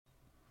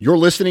You're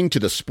listening to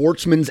the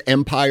Sportsman's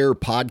Empire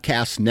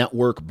Podcast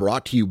Network,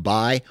 brought to you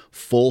by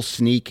Full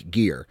Sneak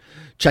Gear.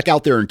 Check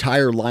out their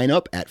entire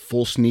lineup at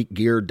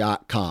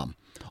fullsneakgear.com.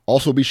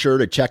 Also be sure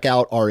to check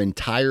out our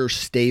entire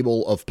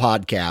stable of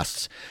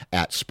podcasts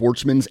at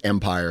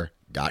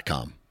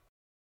sportsmansempire.com.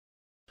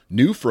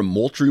 New from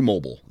Moultrie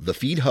Mobile, the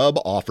Feed Hub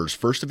offers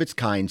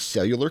first-of-its-kind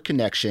cellular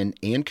connection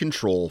and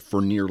control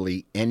for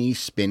nearly any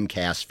spin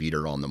cast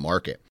feeder on the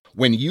market.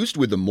 When used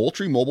with the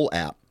Moultrie Mobile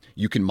app,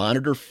 you can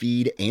monitor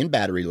feed and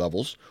battery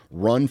levels,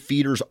 run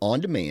feeders on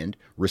demand,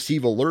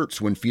 receive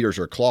alerts when feeders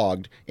are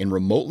clogged, and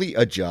remotely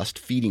adjust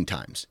feeding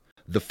times.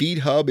 The Feed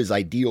Hub is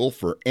ideal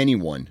for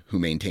anyone who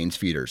maintains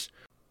feeders.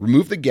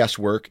 Remove the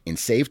guesswork and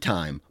save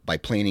time by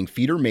planning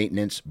feeder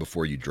maintenance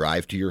before you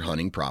drive to your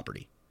hunting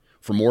property.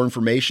 For more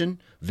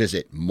information,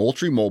 visit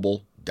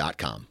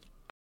MoultrieMobile.com.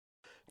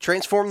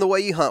 Transform the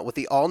way you hunt with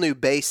the all-new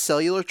base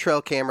cellular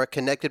trail camera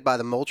connected by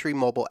the Moultrie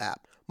Mobile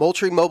app.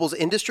 Moultrie Mobile's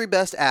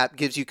industry-best app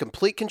gives you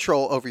complete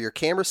control over your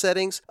camera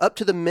settings,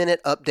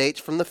 up-to-the-minute updates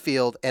from the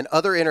field, and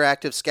other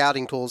interactive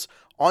scouting tools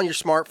on your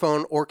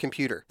smartphone or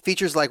computer.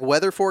 Features like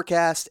weather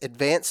forecast,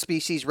 advanced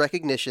species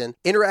recognition,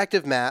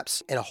 interactive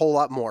maps, and a whole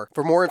lot more.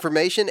 For more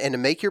information and to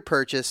make your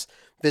purchase,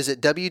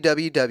 visit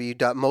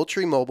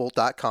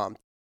www.moultriemobile.com.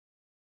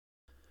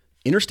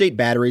 Interstate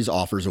Batteries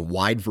offers a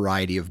wide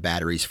variety of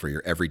batteries for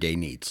your everyday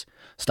needs.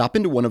 Stop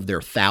into one of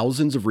their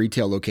thousands of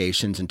retail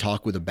locations and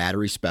talk with a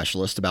battery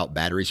specialist about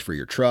batteries for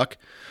your truck,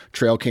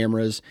 trail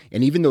cameras,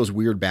 and even those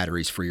weird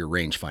batteries for your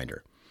rangefinder.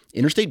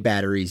 Interstate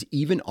Batteries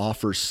even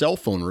offers cell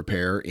phone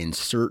repair in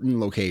certain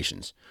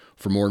locations.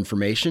 For more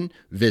information,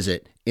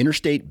 visit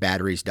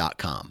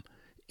interstatebatteries.com.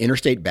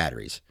 Interstate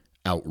Batteries,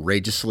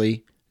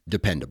 outrageously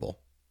dependable.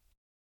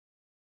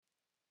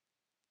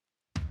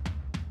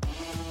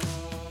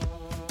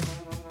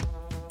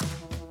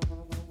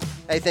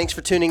 Hey, thanks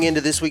for tuning into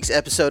this week's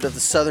episode of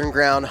the Southern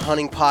Ground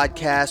Hunting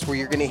Podcast, where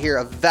you're going to hear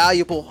a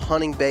valuable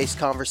hunting-based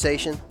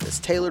conversation that's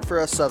tailored for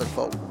us Southern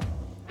folk.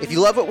 If you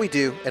love what we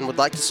do and would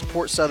like to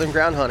support Southern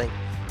Ground Hunting,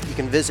 you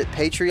can visit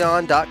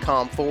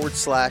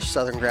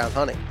patreon.com/Southern Ground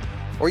Hunting,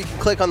 or you can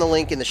click on the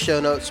link in the show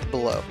notes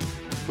below.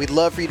 We'd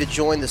love for you to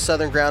join the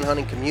Southern Ground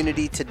Hunting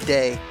community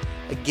today.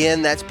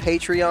 Again, that's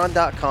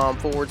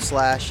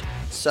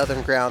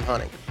patreon.com/Southern Ground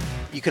Hunting.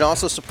 You can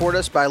also support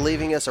us by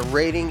leaving us a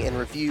rating and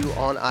review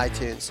on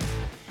iTunes.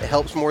 It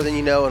helps more than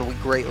you know, and we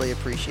greatly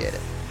appreciate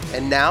it.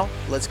 And now,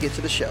 let's get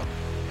to the show.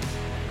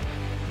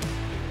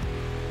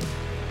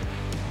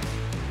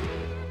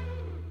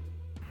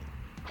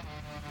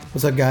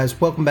 What's up, guys?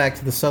 Welcome back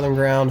to the Southern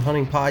Ground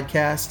Hunting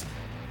Podcast.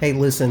 Hey,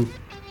 listen,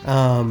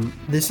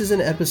 this is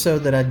an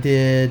episode that I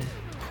did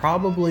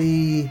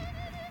probably,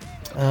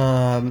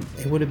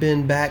 it would have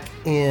been back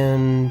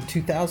in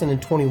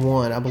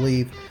 2021, I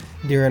believe,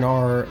 during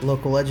our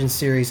Local Legends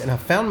series, and I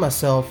found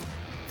myself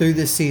through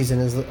this season,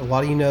 as a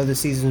lot of you know, this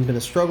season has been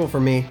a struggle for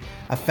me.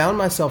 I found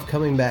myself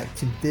coming back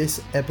to this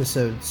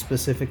episode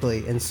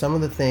specifically, and some of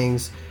the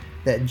things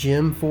that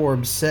Jim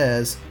Forbes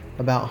says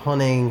about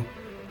hunting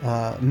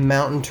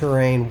mountain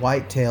terrain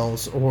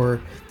whitetails,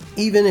 or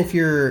even if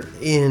you're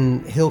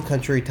in hill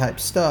country type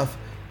stuff,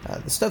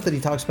 the stuff that he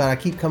talks about, I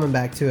keep coming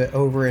back to it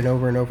over and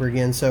over and over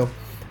again. So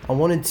I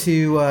wanted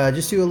to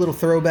just do a little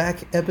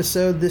throwback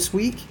episode this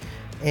week.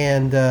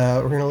 And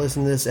we're going to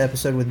listen to this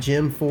episode with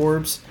Jim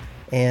Forbes,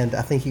 and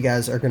I think you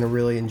guys are going to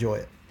really enjoy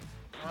it.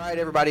 All right,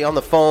 everybody, on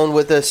the phone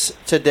with us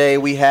today,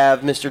 we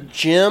have Mr.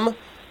 Jim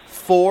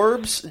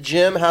Forbes.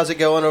 Jim, how's it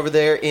going over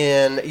there?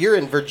 You're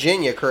in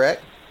Virginia,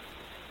 correct?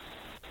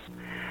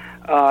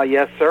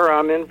 Yes, sir.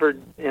 I'm in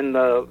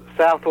the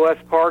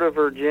southwest part of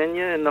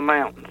Virginia in the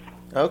mountains.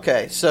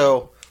 Okay,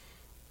 so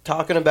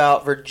talking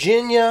about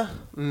Virginia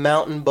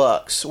mountain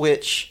bucks,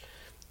 which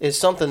is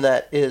something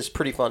that is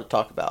pretty fun to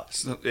talk about.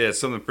 Yeah, it's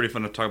something pretty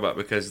fun to talk about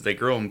because they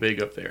grow them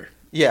big up there.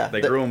 Yeah. They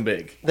grow them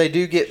big. They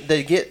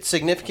get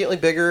significantly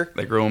bigger.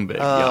 They grow them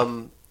big,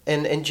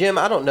 And Jim,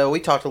 I don't know, we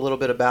talked a little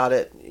bit about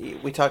it.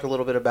 We talked a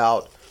little bit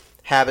about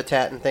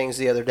habitat and things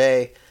the other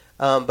day.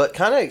 But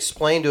kind of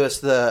explain to us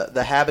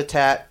the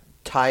habitat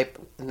type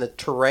and the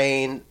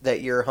terrain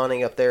that you're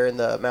hunting up there in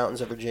the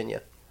mountains of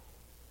Virginia.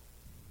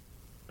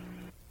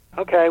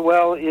 Okay,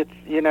 well, it's,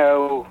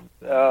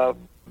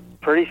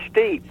 pretty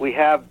steep. We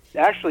have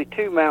actually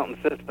two mountain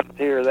systems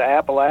here, the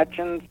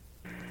Appalachians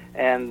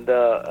and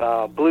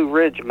the Blue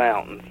Ridge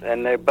Mountains,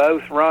 and they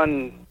both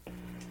run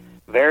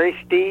very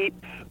steep,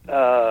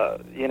 a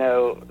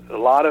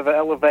lot of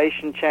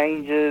elevation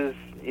changes,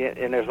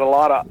 and there's a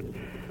lot of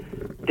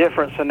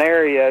different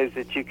scenarios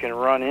that you can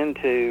run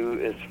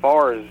into as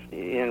far as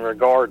in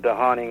regard to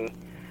hunting,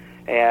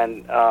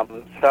 and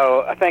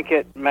so I think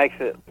it makes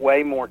it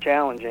way more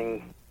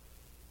challenging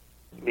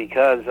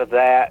because of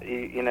that.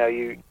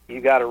 You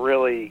got to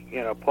really,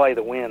 play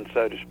the wind,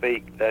 so to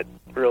speak. That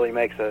really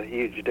makes a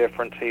huge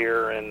difference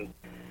here. And,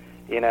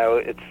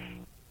 it's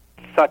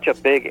such a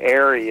big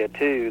area,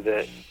 too,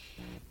 that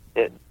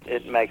it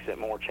makes it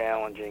more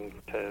challenging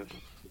to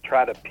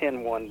try to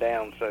pin one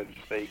down, so to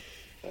speak.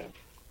 So.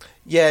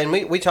 Yeah, and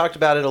we talked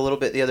about it a little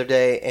bit the other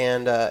day,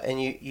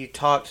 and you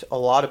talked a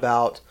lot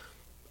about,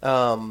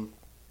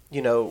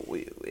 you know,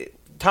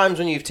 times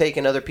when you've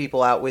taken other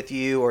people out with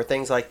you or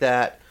things like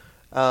that,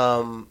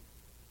 and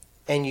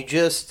you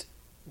just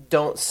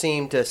don't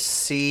seem to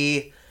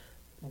see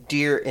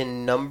deer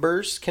in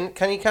numbers. Can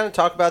you kind of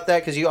talk about that?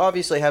 Because you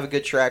obviously have a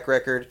good track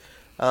record.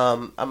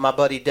 My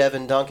buddy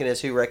Devin Duncan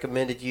is who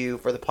recommended you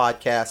for the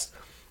podcast,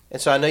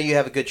 and so I know you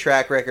have a good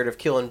track record of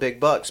killing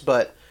big bucks,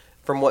 but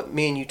from what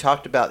me and you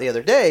talked about the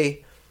other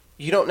day,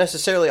 you don't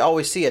necessarily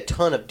always see a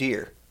ton of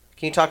deer.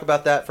 Can you talk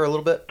about that for a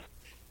little bit?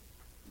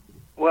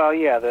 Well,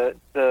 yeah,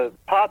 the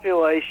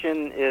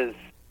population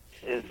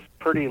is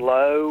pretty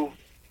low.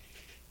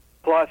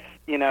 Plus,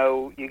 you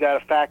know, you got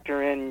to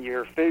factor in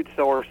your food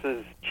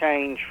sources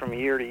change from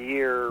year to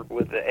year,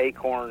 with the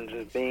acorns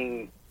as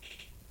being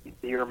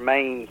your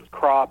main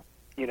crop,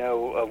 you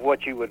know, of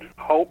what you would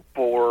hope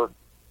for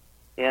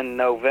in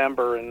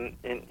November and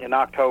in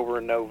October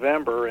and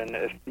November. And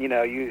if, you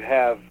know, you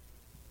have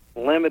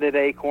limited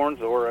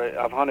acorns, or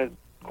I've hunted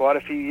quite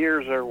a few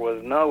years there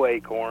was no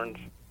acorns,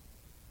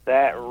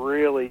 that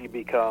really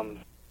becomes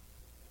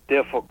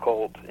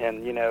difficult.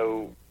 And, you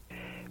know,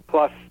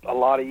 plus a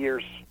lot of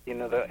years, you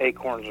know, the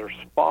acorns are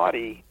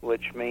spotty,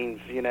 which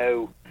means, you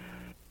know,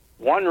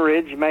 one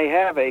ridge may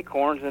have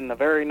acorns and the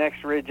very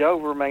next ridge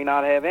over may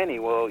not have any.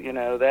 Well, you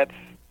know, that's,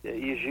 as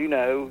you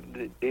know,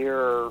 the deer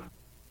are,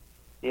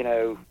 you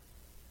know,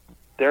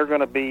 they're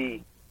going to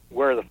be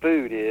where the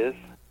food is.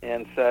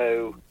 And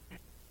so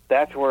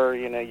that's where,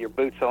 you know, your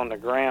boots on the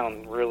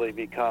ground really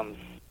becomes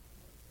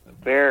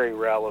very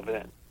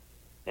relevant.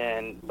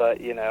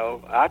 But, you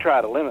know, I try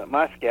to limit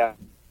my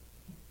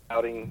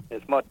scouting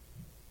as much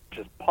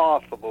as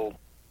possible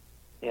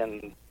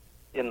in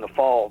the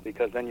fall,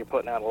 because then you're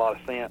putting out a lot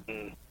of scent,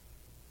 and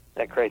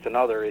that creates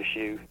another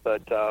issue.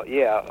 But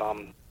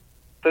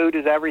food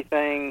is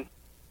everything,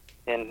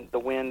 and the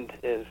wind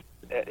is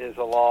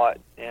a lot,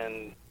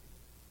 and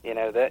you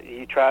know that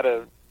you try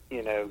to,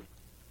 you know,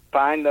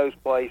 find those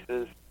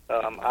places.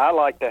 I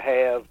like to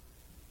have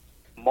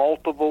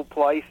multiple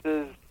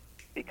places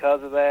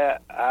because of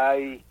that.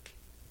 I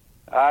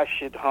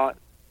should hunt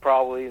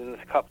probably in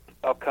this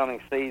upcoming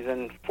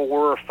season 4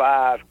 or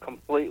 5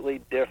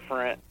 completely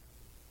different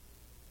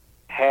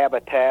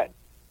habitat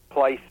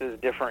places,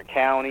 different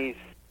counties,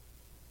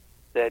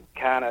 that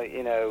kind of,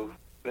 you know,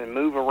 and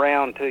move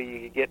around till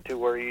you get to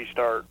where you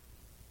start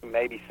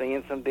maybe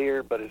seeing some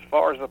deer. But as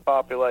far as the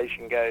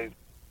population goes,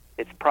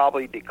 it's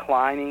probably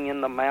declining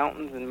in the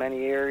mountains in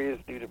many areas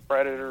due to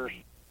predators.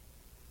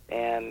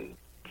 And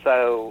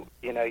so,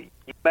 you know, you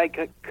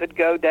could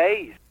go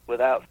days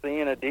without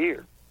seeing a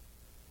deer.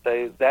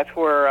 So that's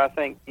where I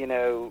think, you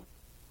know,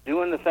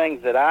 doing the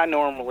things that I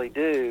normally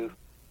do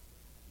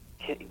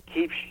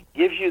gives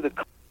you the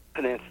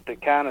confidence to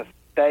kind of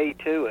stay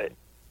to it.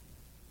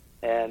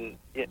 And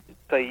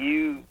so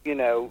you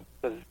know,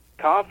 the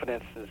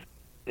confidence is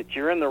that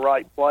you're in the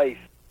right place,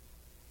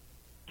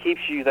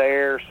 keeps you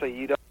there, so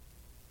you don't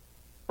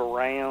go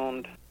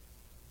around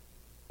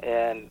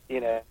and,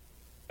 you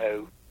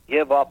know,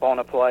 give up on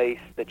a place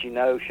that you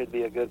know should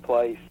be a good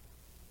place,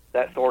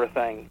 that sort of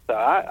thing. So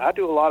I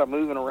do a lot of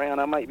moving around.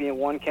 I might be in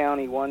one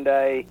county one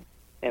day,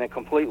 in a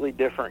completely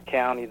different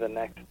county the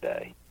next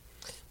day.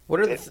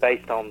 It's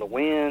based on the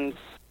winds,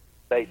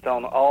 based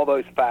on all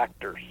those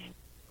factors.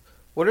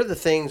 What are the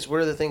things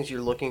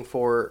you're looking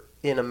for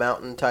in a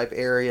mountain type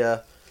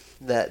area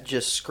that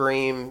just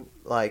scream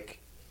like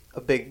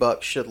a big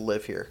buck should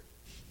live here?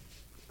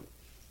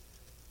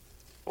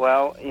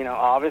 Well, you know,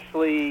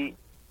 obviously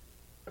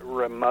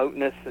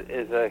remoteness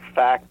is a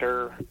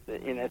factor,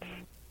 and it's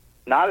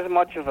not as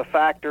much of a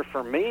factor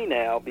for me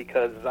now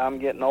because I'm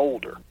getting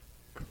older.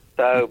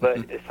 So,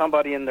 but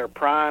somebody in their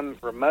prime,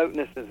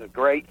 remoteness is a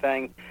great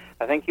thing.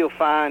 I think you'll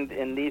find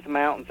in these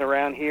mountains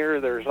around here,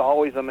 there's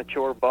always a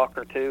mature buck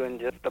or two in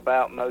just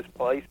about most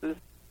places,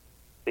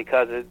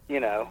 because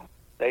you know,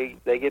 they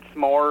get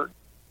smart.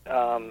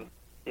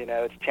 You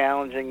know, it's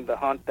challenging to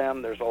hunt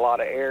them. There's a lot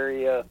of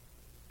area.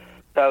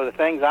 So the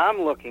things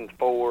I'm looking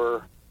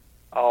for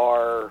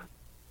are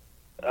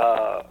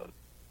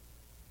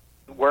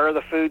where are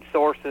the food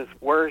sources?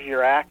 Where's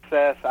your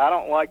access? I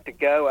don't like to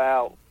go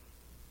out.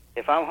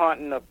 If I'm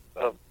hunting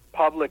a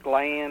public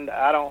land,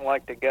 I don't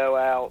like to go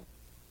out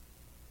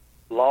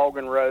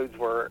logging roads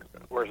where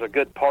there's a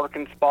good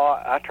parking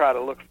spot. I try to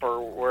look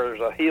for where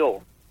there's a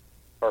hill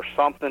or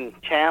something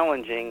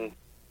challenging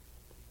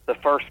the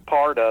first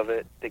part of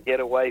it to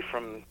get away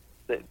from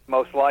that.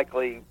 Most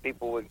likely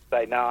people would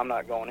say, no, I'm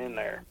not going in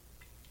there,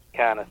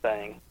 kind of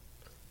thing.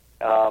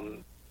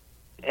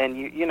 And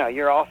you know,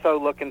 you're also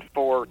looking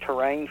for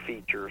terrain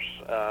features.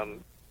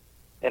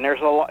 And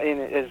there's a lot,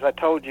 as I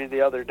told you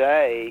the other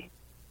day,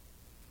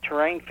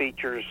 terrain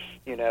features,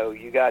 you know,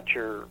 you got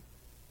your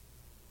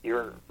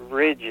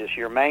ridges,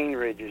 your main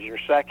ridges, your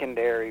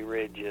secondary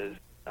ridges.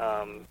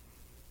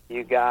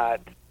 You got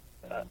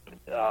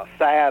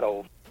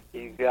saddles.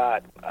 You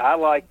got,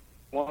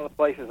 one of the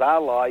places I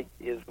like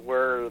is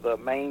where the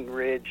main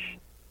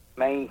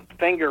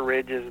finger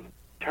ridges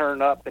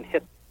turn up and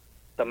hit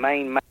the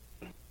main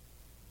mountain.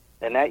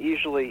 And that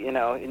usually, and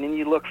then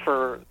you look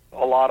for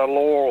a lot of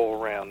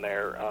laurel around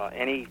there.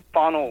 Any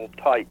funnel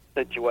type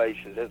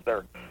situations, is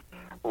there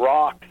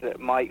rocks that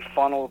might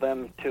funnel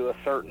them to a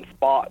certain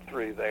spot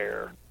through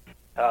there?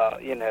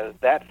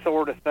 That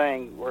sort of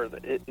thing where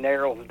it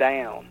narrows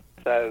down.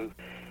 So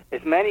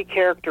as many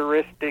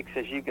characteristics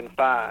as you can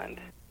find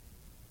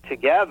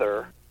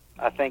together,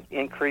 I think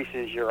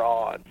increases your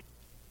odds.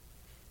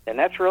 And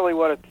that's really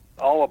what it's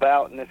all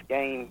about in this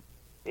game,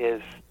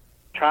 is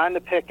trying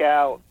to pick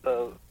out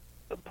the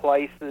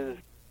places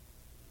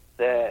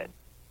that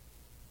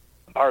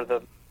are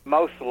the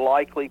most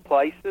likely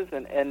places.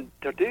 And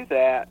to do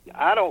that,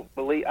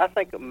 I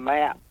think a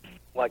map's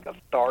like a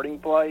starting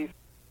place.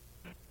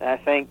 And I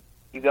think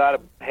you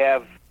got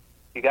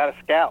to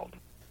scout.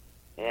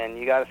 And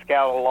you got to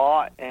scout a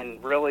lot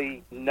and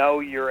really know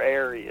your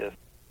areas.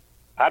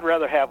 I'd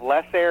rather have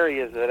less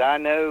areas that I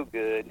know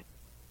good,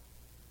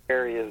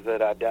 areas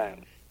that I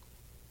don't.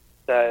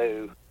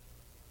 So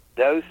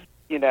those,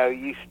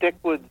 you stick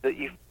with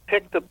you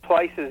pick the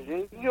places,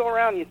 and you go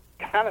around, you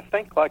kind of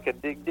think like a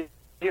big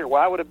deer.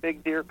 Why would a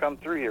big deer come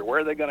through here?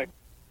 Where are they going to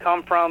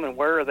come from, and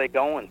where are they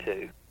going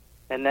to?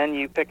 And then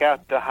you pick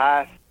out the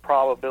highest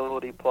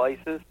probability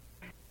places.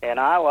 And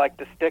I like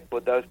to stick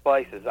with those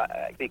places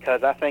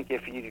because I think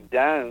if you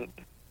don't,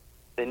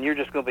 then you're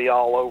just going to be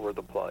all over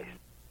the place.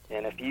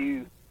 And if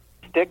you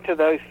stick to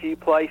those few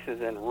places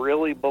and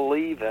really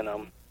believe in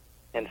them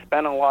and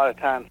spend a lot of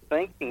time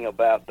thinking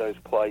about those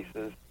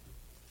places,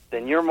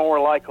 then you're more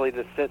likely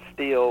to sit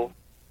still,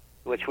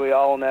 which we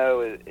all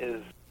know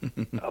is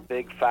a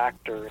big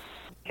factor in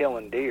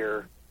killing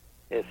deer,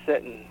 is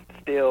sitting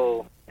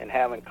still and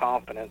having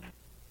confidence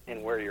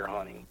in where you're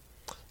hunting.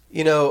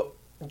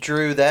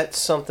 Drew, that's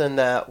something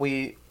that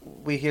we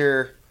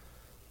hear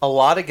a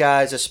lot of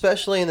guys,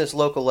 especially in this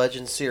Local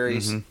Legends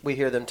series, we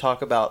hear them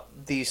talk about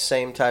these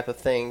same type of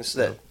things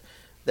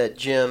that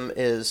Jim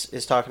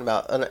is talking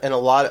about, and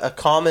a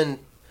common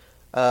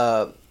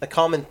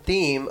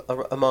theme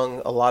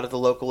among a lot of the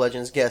Local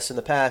Legends guests in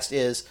the past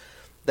is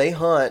they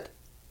hunt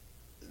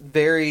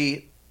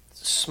very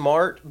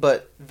smart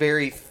but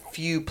very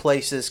few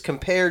places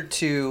compared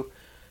to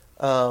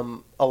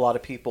a lot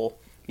of people.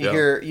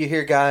 You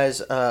hear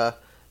guys.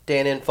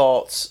 Dan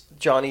Infalt's,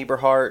 John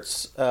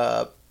Eberhart's,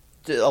 a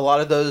lot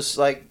of those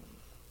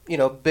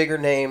bigger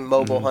name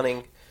mobile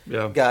hunting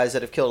guys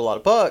that have killed a lot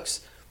of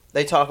bucks.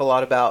 They talk a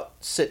lot about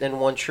sitting in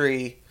one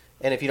tree,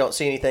 and if you don't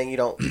see anything, you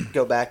don't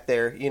go back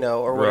there,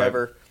 or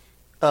whatever.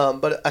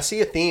 Right. But I see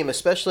a theme,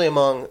 especially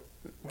among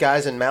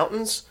guys in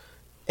mountains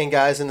and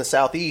guys in the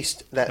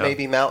southeast that may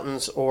be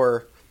mountains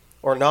or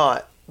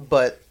not,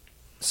 but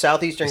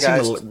southeastern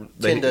guys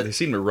they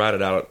seem to ride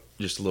it out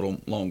just a little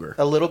longer.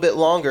 A little bit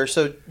longer.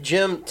 So,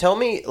 Jim, tell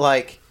me,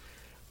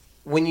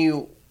 when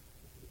you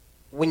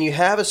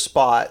have a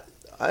spot,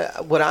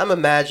 what I'm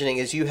imagining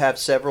is you have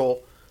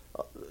several,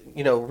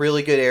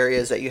 really good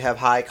areas that you have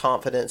high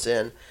confidence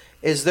in.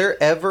 Is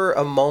there ever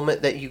a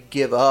moment that you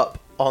give up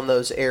on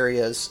those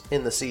areas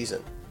in the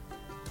season?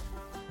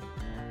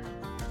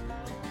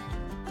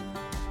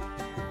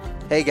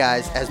 Hey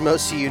guys, as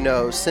most of you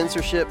know,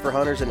 censorship for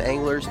hunters and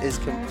anglers is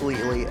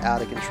completely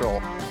out of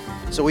control.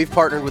 So we've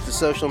partnered with the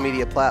social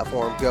media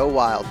platform Go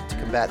Wild to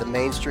combat the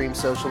mainstream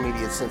social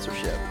media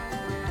censorship.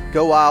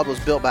 Go Wild was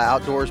built by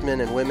outdoorsmen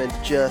and women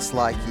just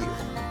like you.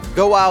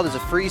 Go Wild is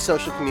a free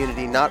social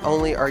community. Not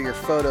only are your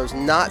photos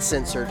not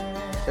censored,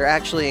 they're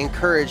actually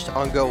encouraged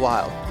on Go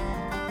Wild.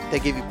 They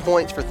give you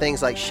points for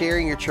things like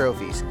sharing your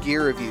trophies,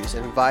 gear reviews,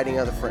 and inviting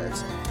other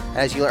friends.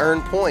 As you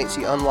earn points,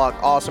 you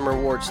unlock awesome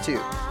rewards too,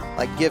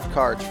 like gift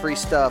cards, free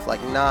stuff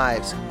like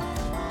knives,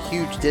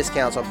 huge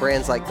discounts on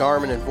brands like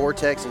Garmin and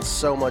Vortex, and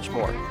so much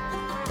more.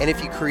 And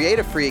if you create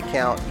a free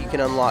account, you can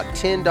unlock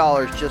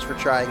 $10 just for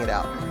trying it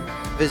out.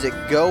 Visit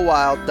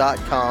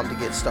GoWild.com to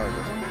get started.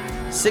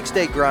 6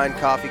 Day Grind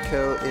Coffee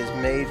Co. is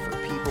made for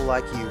people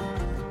like you,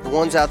 the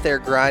ones out there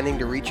grinding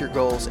to reach your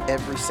goals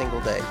every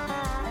single day.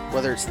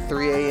 Whether it's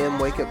 3 a.m.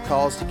 wake-up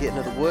calls to get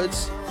into the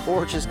woods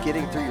or just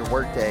getting through your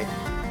workday,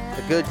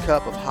 a good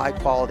cup of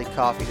high-quality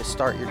coffee to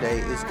start your day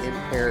is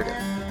imperative.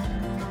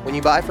 When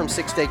you buy from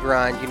 6 Day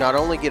Grind, you not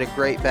only get a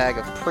great bag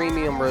of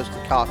premium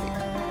roasted coffee,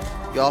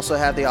 you also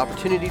have the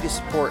opportunity to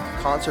support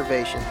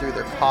conservation through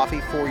their Coffee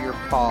for Your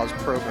Paws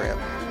program,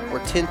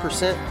 where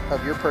 10%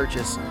 of your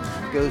purchase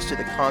goes to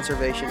the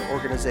conservation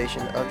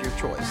organization of your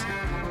choice.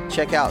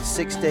 Check out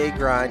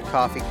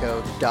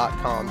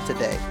 6daygrindcoffeeco.com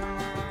today.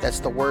 That's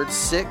the word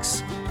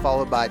 6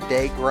 followed by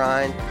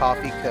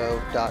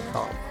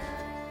daygrindcoffeeco.com.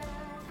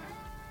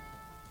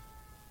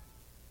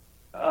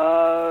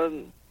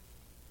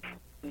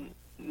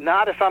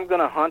 Not if I'm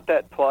going to hunt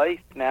that place.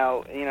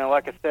 Now,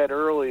 like I said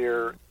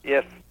earlier,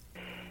 if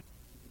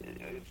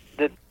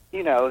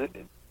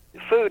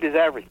food is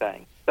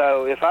everything.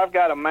 So if I've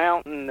got a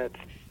mountain that's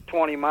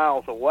 20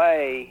 miles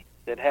away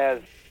that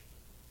has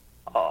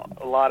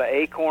a lot of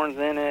acorns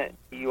in it,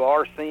 you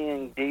are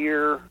seeing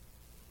deer.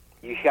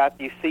 You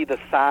see the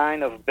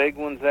sign of big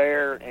ones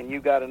there, and you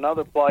got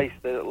another place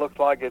that it looks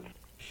like it's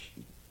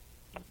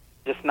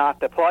just not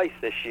the place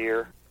this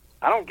year.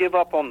 I don't give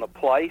up on the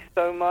place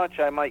so much.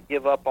 I might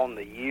give up on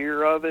the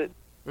year of it.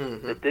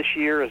 Mm-hmm. That this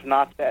year is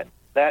not that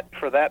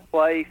for that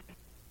place,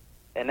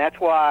 and that's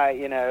why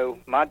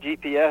my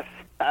GPS.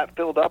 I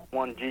filled up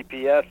one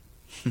GPS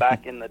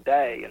back in the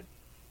day, and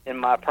in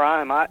my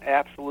prime, I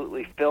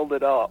absolutely filled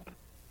it up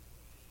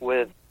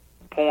with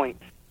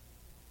points,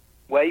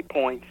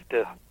 waypoints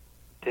to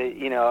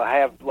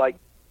have like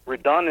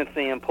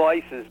redundancy in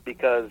places,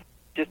 because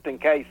just in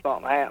case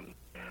something happens.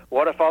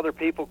 What if other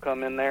people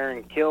come in there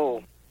and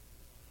kill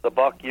the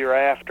buck you're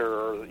after?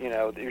 Or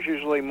there's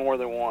usually more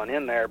than one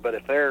in there. But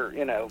if they're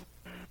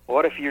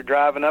what if you're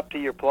driving up to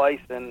your place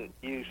and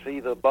you see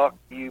the buck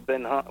you've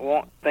been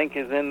think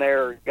is in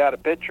there, or got a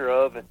picture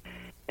of,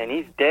 and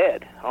he's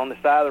dead on the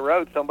side of the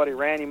road? Somebody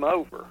ran him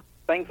over.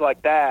 Things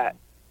like that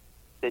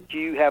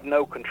you have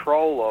no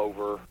control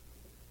over.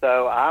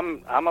 So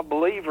I'm a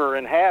believer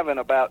in having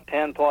about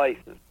 10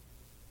 places,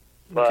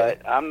 but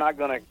Okay. I'm not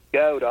going to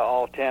go to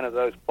all 10 of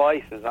those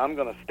places. I'm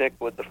going to stick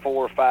with the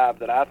 4 or 5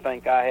 that I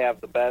think I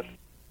have the best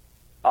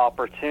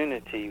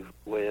opportunity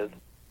with.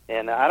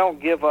 And I don't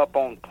give up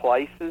on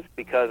places,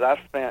 because I've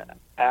spent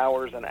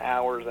hours and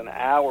hours and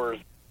hours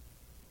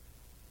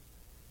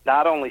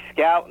not only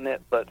scouting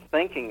it but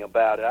thinking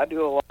about it. I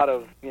do a lot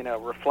of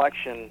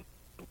reflection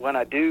when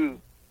I do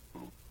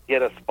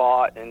get a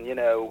spot, and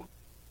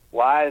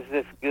why is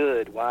this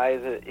good? Why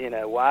is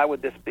it why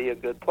would this be a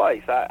good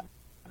place?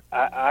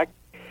 I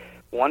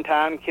one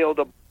time killed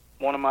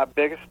one of my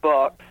biggest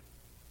bucks.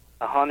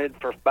 I hunted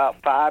for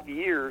about 5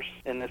 years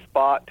in this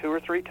spot 2 or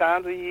 3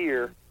 times a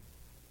year,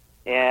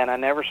 and I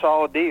never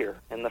saw a deer.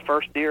 And the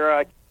first deer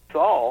I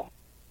saw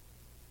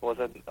was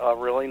a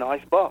really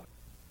nice buck.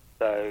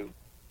 So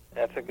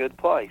that's a good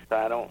place.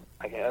 I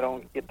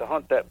don't get to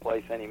hunt that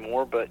place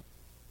anymore, but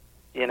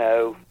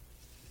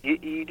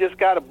you just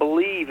got to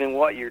believe in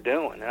what you're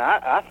doing, and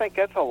I think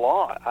that's a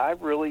lot. I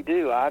really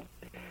do.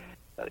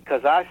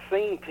 Because I've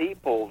seen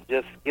people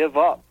just give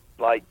up.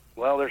 Like,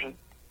 well,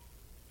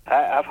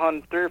 I've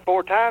hunted 3 or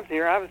 4 times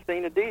here. I haven't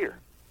seen a deer.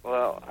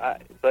 Well,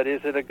 but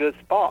is it a good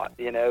spot?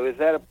 Is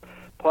that a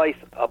place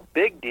a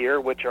big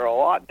deer, which are a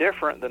lot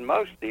different than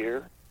most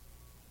deer,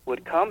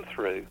 would come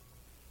through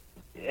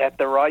at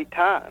the right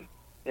time?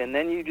 And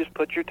then you just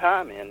put your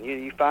time in.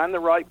 You find the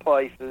right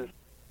places,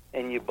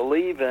 and you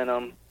believe in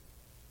them,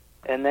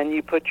 and then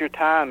you put your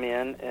time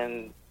in,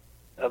 and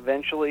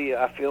eventually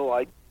I feel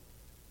like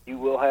you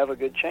will have a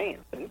good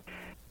chance. And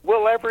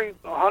will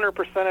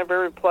 100% of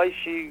every place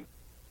you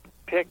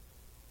pick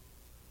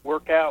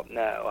work out?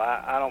 No,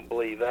 I don't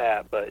believe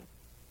that, but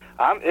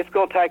it's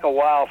going to take a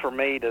while for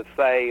me to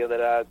say that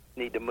I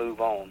need to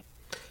move on.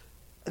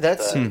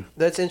 That's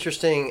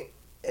interesting.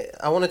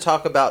 I want to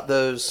talk about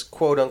those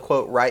quote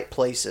unquote right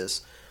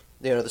places.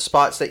 The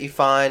spots that you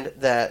find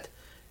that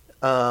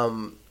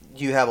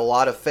you have a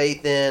lot of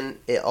faith in.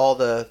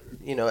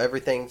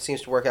 Everything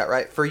seems to work out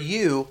right for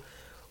you.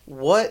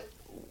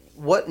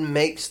 What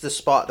makes the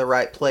spot the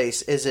right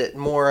place? Is it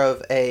more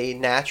of a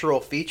natural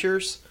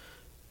features,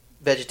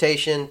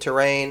 vegetation,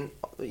 terrain,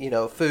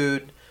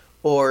 food,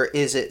 or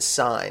is it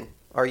sign?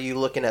 Are you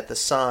looking at the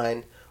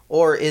sign,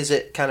 or is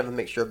it kind of a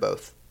mixture of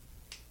both?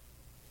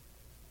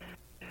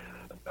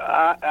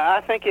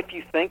 I think if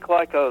you think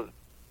like a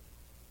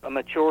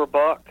mature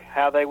buck,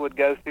 how they would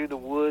go through the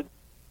woods,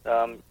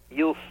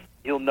 you'll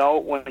know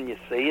it when you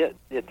see it.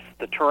 It's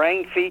the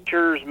terrain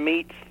features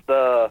meets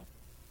the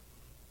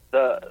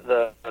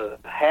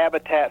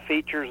habitat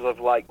features of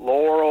like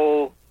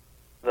laurel,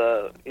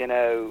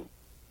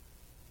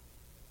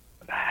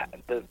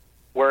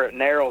 where it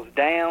narrows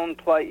down,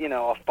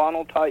 a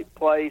funnel type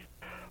place,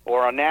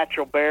 or a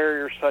natural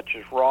barrier such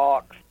as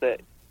rocks,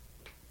 that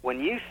when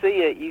you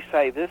see it, you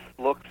say, this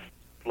looks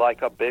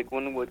like a big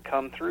one would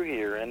come through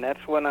here. And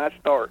that's when I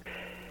start,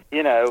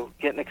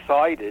 getting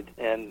excited.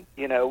 And,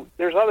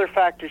 there's other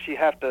factors you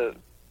have to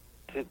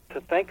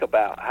think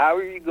about. How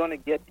are you going to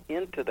get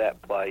into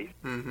that place?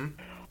 Mm-hmm.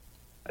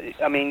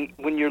 I mean,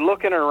 when you're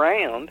looking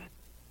around,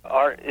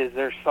 is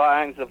there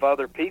signs of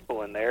other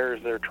people in there?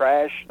 Is there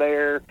trash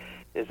there?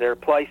 Is there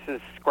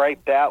places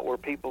scraped out where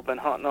people have been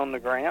hunting on the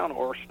ground,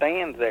 or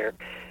stands there?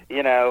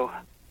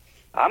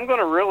 I'm going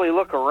to really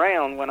look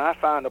around when I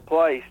find a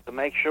place to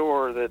make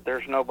sure that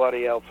there's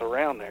nobody else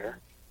around there.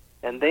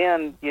 And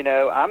then,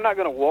 I'm not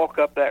going to walk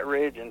up that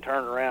ridge and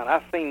turn around.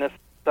 I've seen this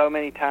so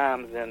many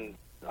times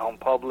on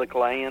public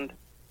land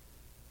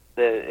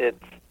that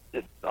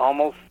it's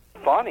almost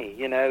funny.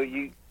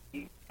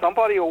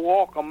 Somebody will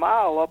walk a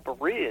mile up a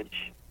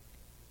ridge,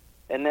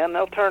 and then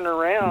they'll turn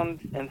around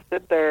and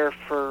sit there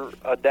for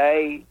a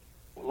day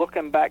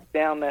looking back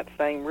down that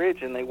same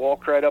ridge, and they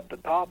walk right up the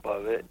top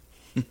of it.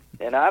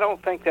 And I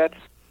don't think that's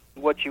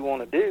what you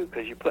want to do,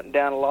 because you're putting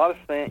down a lot of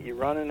scent. You're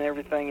running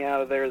everything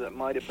out of there that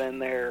might have been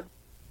there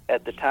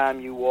at the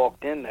time you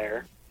walked in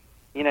there.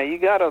 You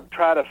got to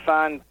try to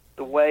find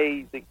the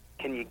way.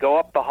 Can you go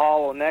up the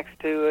hollow next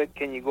to it?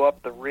 Can you go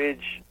up the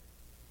ridge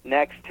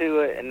next to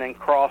it and then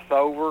cross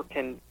over?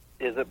 Is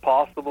it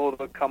possible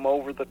to come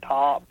over the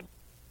top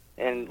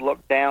and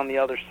look down the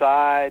other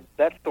side,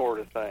 that sort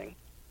of thing.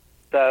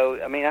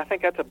 So, I mean, I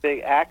think that's a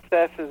big,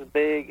 access is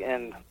big,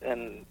 and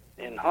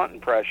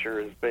hunting pressure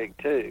is big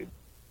too.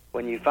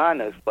 When you find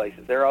those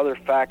places, there are other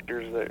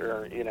factors that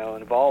are,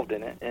 involved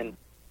in it. And,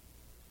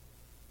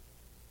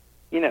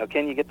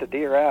 can you get the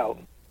deer out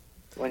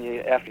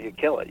after you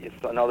kill it? It's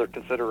another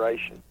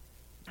consideration.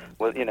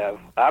 Well,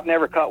 I've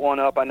never cut one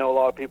up. I know a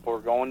lot of people are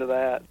going to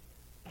that.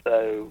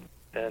 So,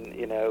 and,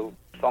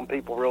 some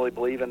people really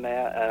believe in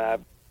that,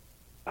 and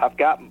I've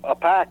got a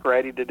pack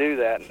ready to do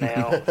that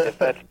now if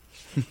that's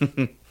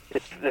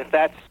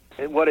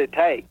what it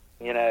takes,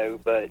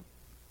 but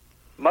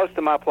most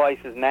of my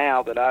places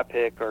now that I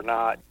pick are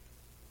not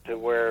to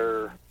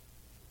where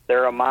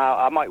they're a mile.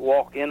 I might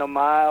walk in a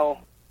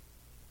mile,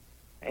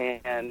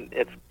 and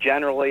it's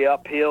generally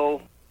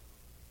uphill,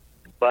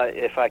 but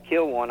if I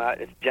kill one,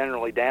 it's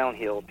generally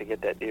downhill to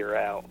get that deer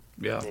out.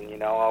 Yeah.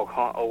 And, I'll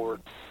hunt over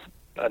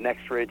a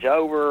next ridge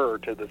over or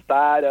to the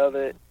side of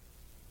it,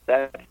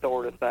 that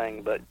sort of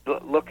thing. But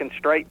looking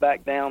straight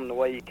back down the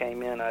way you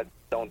came in, I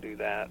don't do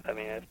that. I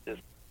mean, it's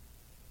just,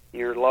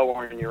 you're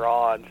lowering your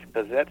odds,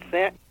 because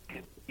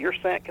your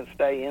scent can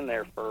stay in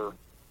there for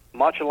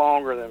much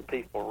longer than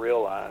people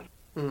realize.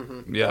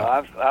 Mm-hmm.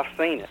 Yeah. So I've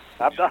seen it.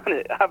 I've done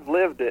it. I've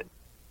lived it.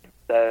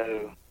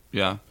 So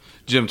yeah,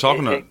 Jim,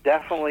 it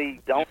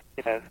definitely don't.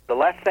 The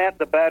less scent,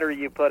 the better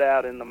you put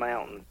out in the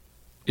mountains.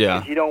 Yeah.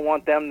 'Cause you don't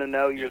want them to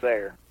know you're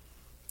there.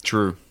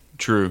 True.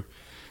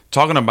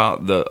 Talking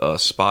about the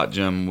spot,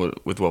 Jim,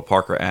 with what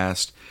Parker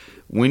asked,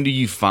 when do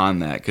you find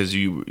that? Because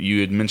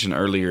you had mentioned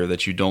earlier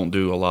that you don't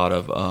do a lot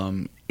of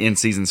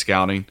in-season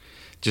scouting,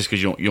 just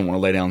because you don't want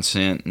to lay down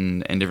scent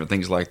and different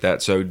things like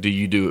that. So do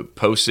you do it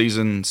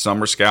postseason,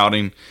 summer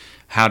scouting?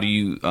 How do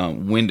you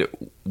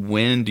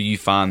when do you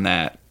find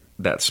that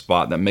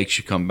spot that makes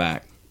you come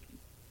back?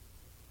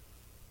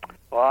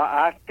 Well,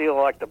 I feel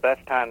like the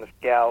best time to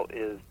scout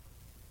is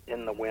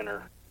in the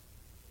winter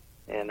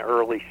and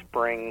early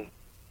spring.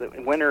 The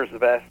winter is the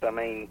best. I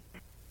mean,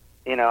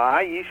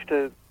 I used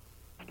to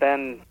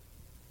spend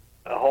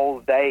a whole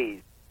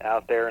day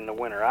out there in the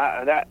winter.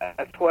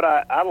 That's what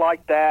I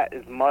like that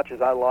as much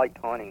as I liked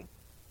hunting.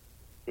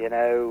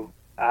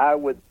 I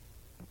would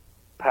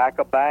pack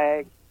a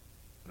bag,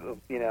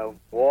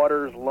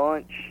 waters,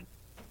 lunch,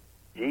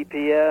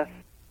 GPS,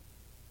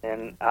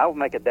 and I would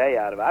make a day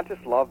out of it. I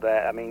just love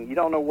that. I mean, you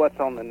don't know what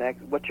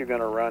you're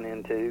going to run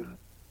into,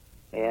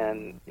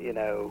 and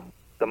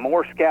the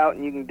more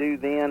scouting you can do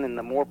then, and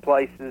the more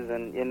places,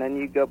 and then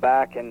you go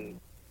back and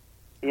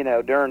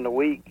during the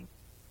week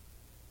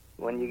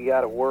when you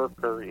got to work,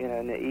 or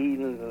in the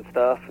evenings and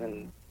stuff,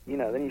 and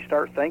then you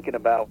start thinking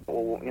about,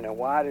 well,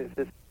 why is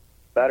this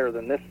better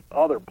than this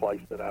other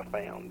place that I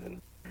found,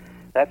 and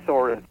that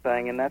sort of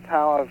thing. And that's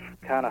how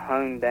I've kind of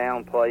honed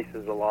down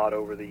places a lot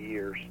over the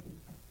years.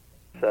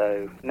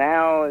 So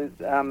now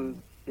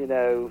I'm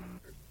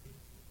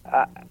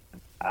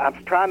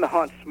trying to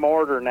hunt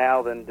smarter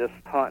now than just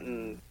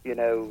hunting,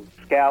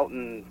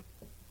 scouting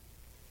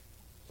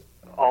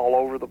all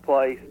over the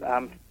place.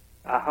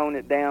 I hone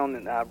it down,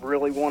 and I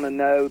really want to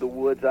know the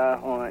woods I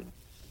hunt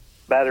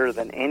better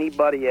than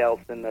anybody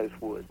else in those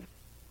woods.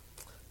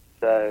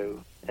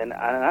 So, and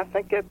I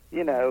think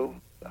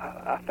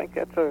I think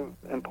that's an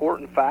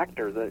important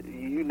factor, that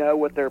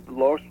what they're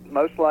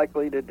most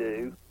likely to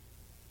do,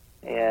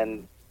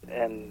 and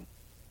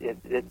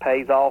it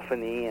pays off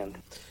in the end.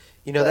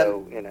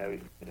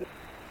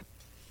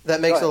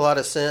 That makes a lot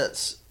of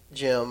sense,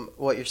 Jim,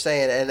 what you're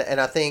saying,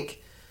 and I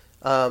think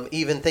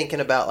even thinking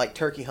about like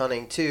turkey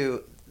hunting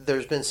too,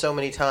 there's been so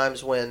many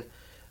times when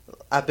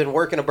I've been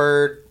working a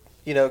bird,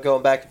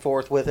 going back and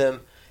forth with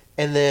him,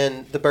 and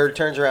then the bird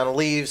turns around and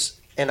leaves,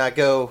 and I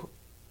go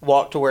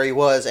walk to where he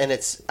was, and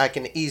I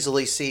can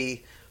easily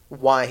see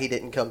why he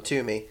didn't come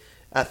to me.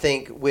 I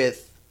think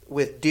with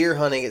deer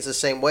hunting, it's the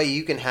same way.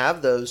 You can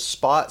have those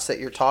spots that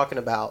you're talking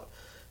about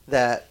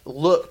that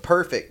look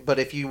perfect, but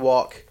if you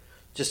walk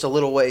just a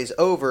little ways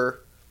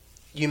over,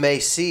 you may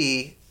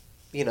see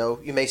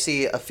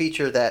a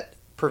feature that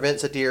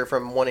prevents a deer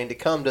from wanting to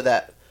come to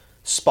that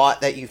spot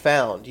that you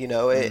found,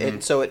 Mm-hmm.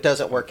 and so it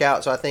doesn't work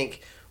out. So I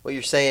think what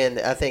you're saying,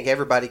 I think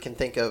everybody can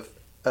think of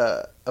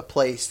a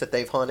place that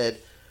they've hunted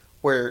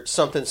where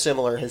something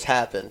similar has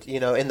happened.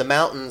 In the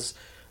mountains,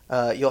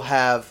 you'll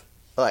have,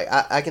 like,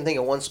 I can think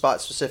of one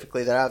spot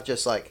specifically that I've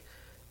just like,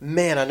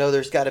 man, I know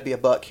there's got to be a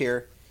buck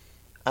here.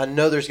 I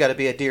know there's got to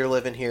be a deer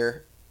living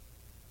here.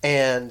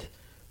 And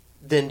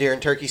then during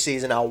turkey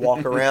season, I'll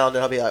walk around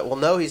and I'll be like, well,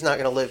 no, he's not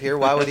going to live here.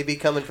 Why would he be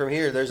coming from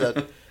here? There's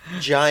a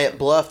giant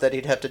bluff that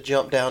he'd have to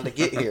jump down to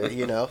get here,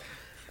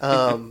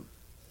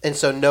 And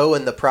so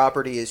knowing the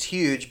property is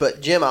huge.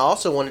 But, Jim, I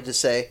also wanted to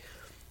say,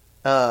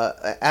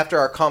 after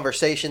our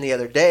conversation the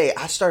other day,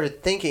 I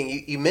started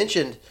thinking, you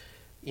mentioned,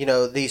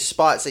 these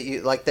spots that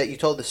you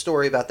told the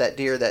story about that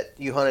deer that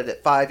you hunted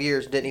at 5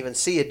 years and didn't even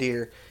see a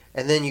deer,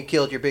 and then you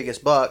killed your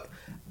biggest buck.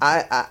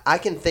 I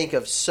can think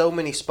of so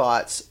many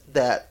spots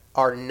that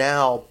are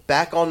now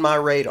back on my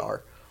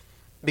radar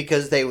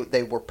because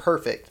they were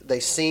perfect. They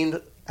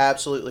seemed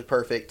absolutely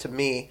perfect to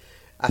me.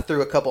 I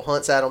threw a couple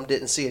hunts at them,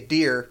 didn't see a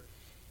deer,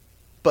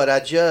 but I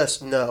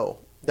just know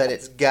that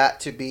it's got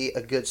to be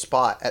a good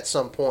spot at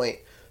some point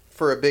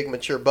for a big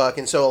mature buck.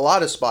 And so a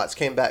lot of spots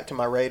came back to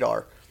my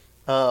radar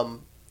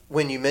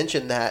when you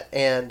mentioned that,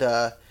 and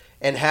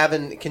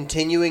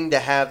continuing to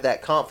have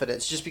that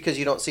confidence. Just because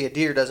you don't see a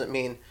deer doesn't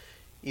mean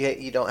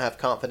you don't have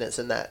confidence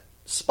in that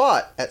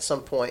spot at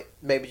some point.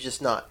 Maybe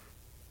just not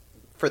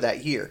for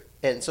that year.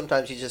 And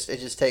sometimes it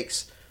just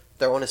takes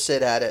throwing a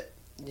sit at it,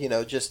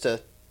 just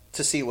to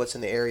see what's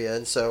in the area.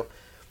 And so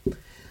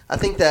I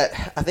think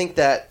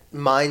that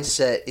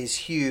mindset is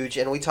huge.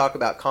 And we talk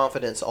about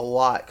confidence a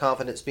lot.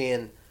 Confidence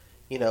being,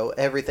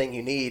 everything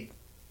you need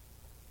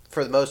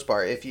for the most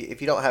part. If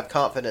you don't have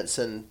confidence,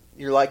 then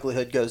your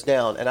likelihood goes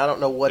down. And I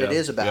don't know what it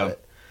is about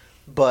it,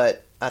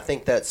 but I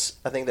think that's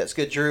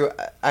good. Drew,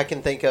 I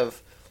can think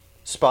of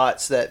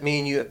spots that me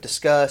and you have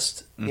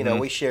discussed.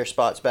 We share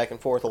spots back and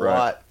forth a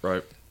lot.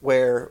 Right.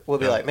 Where we'll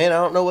be like, man, I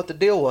don't know what the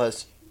deal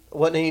was.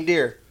 Wasn't any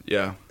deer.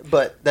 Yeah.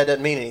 But that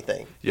doesn't mean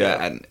anything.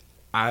 Yeah, and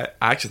I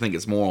actually think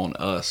it's more on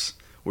us.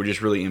 We're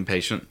just really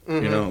impatient.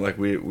 Like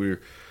we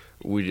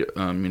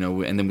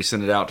and then we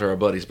send it out to our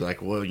buddies, be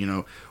like, well,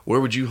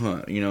 where would you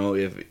hunt?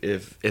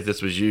 If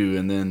this was you,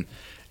 and then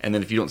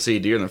if you don't see a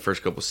deer in the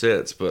first couple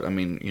sets, but I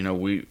mean,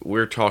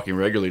 we're talking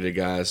regularly to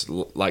guys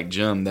like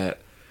Jim that,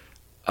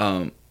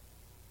 are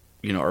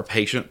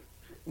patient,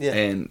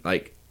 and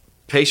like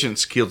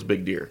patience kills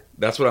big deer.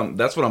 That's what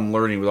I'm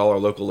learning with all our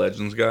local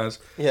legends guys.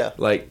 Yeah,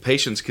 like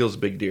patience kills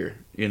big deer,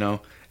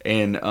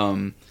 and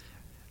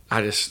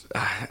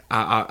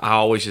I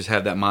always just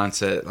have that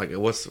mindset, like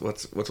what's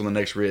on the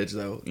next ridge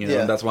though,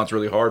 That's why it's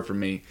really hard for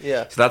me.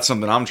 Yeah. So that's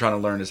something I'm trying to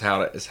learn is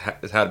how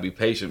to be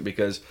patient,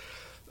 because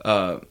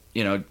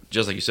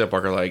just like you said,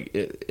 Parker, like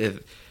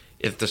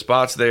if the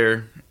spot's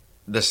there,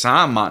 the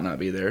sign might not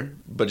be there,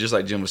 but just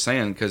like Jim was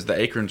saying, because the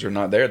acorns are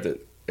not there,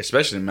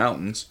 especially in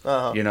mountains,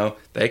 the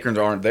acorns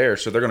aren't there,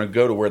 so they're going to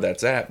go to where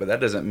that's at, but that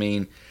doesn't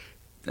mean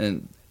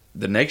and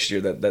the next year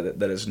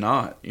that it's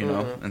not,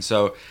 And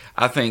so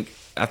I think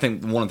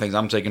one of the things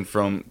I'm taking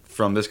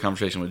from this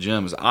conversation with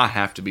Jim is I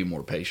have to be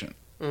more patient.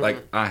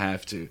 Like I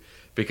have to,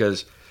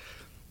 because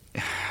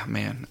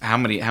man, how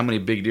many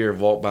big deer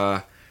have walked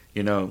by,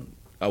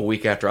 a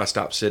week after I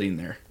stopped sitting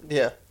there.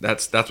 Yeah.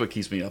 That's what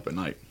keeps me up at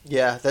night.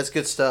 Yeah, that's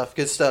good stuff.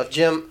 Good stuff.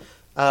 Jim,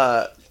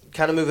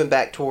 kind of moving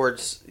back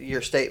towards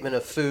your statement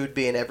of food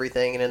being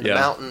everything, and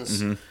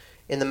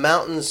in the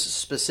mountains,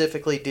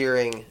 specifically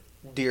during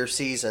deer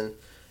season,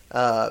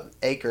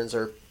 acorns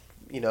are,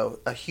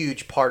 a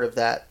huge part of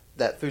that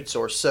food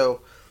source.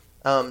 So,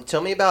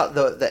 tell me about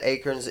the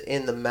acorns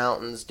in the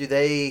mountains. Do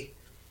they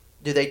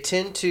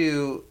tend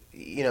to,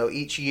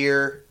 each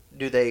year,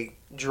 do they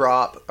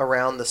drop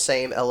around the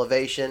same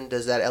elevation?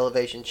 Does that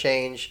elevation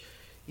change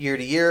year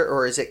to year,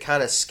 or is it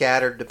kind of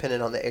scattered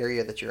depending on the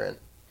area that you're in?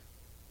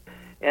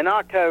 In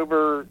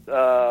October,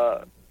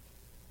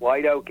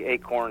 white oak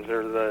acorns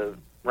are the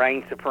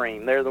reign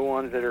supreme. They're the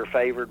ones that are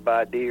favored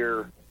by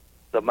deer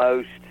the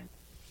most,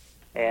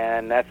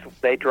 and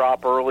they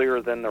drop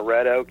earlier than the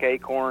red oak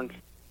acorns.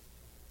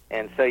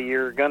 And so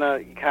you're going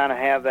to kind of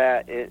have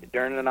that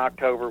during in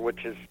October,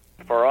 which is,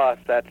 for us,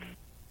 that's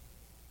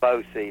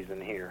bow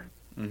season here.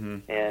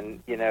 Mm-hmm.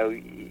 And,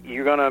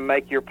 you're going to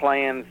make your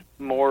plans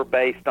more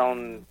based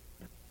on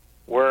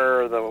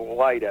where the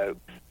white oaks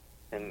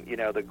and,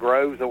 the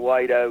groves of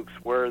white oaks,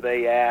 where are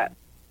they at?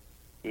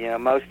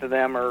 Most of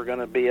them are going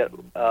to be at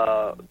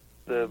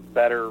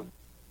the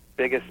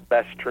biggest,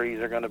 best trees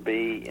are going to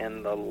be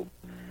in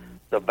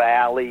the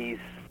valleys,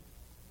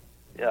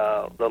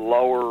 the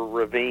lower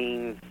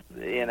ravines,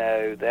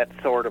 that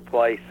sort of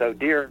place. So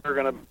deer are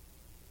going to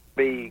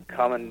be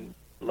coming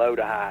low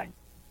to high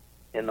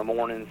in the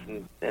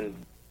mornings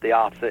and the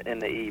opposite in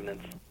the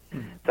evenings.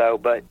 So,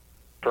 but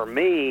for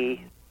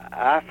me,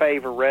 I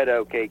favor red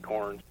oak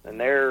acorns, and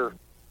they're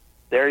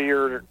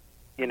your,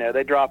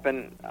 they drop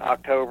in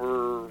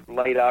October,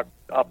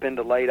 up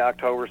into late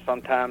October,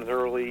 sometimes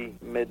early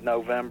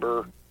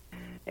mid-November,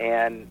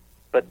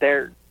 but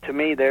they're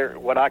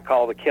what I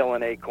call the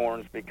killing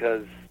acorns,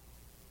 because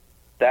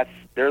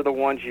they're the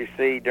ones you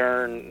see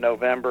during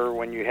November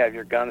when you have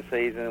your gun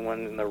season,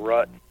 when the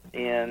rut's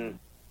in.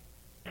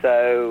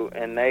 So,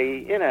 and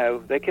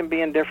they can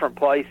be in different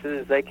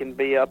places. They can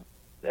be up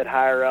at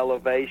higher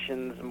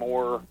elevations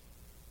more.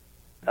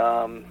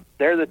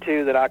 They're the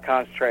two that I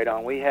concentrate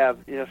on. We have,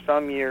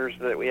 some years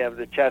that we have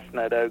the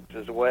chestnut oaks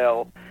as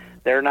well.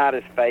 They're not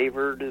as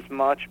favored as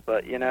much,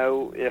 but,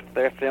 if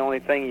that's the only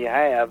thing you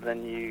have,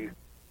 then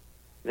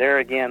they're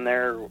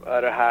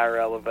at a higher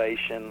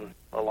elevation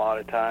a lot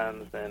of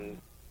times, and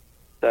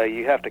so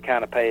you have to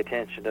kind of pay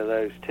attention to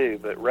those too.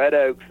 But red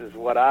oaks is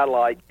what I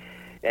like,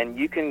 and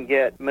you can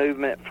get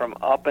movement from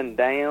up and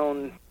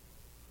down,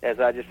 as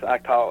I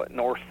call it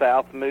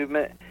north-south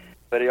movement,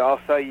 but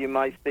also you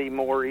might see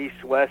more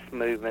east-west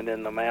movement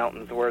in the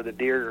mountains, where the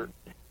deer,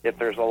 if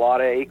there's a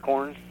lot of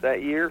acorns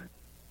that year,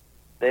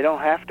 they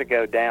don't have to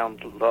go down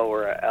to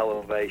lower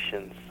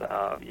elevations.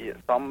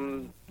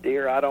 Some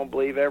deer, I don't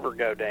believe, ever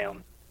go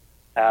down.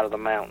 out of the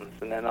mountains,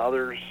 and then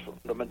others,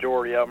 the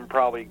majority of them,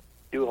 probably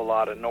do a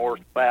lot of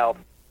north, south,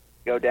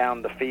 go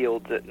down the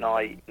fields at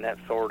night and that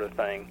sort of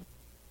thing.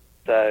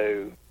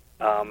 So,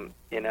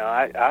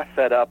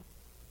 I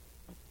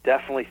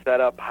definitely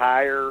set up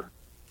higher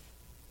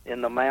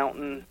in the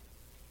mountain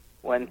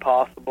when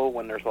possible,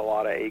 when there's a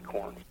lot of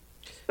acorns.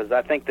 Because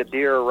I think the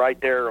deer are right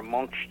there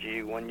amongst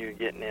you when you're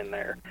getting in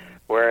there.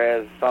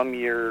 Whereas some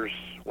years,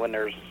 when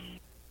there's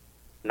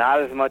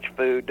not as much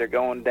food, they're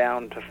going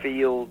down to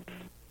fields,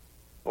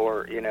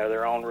 or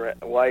they're on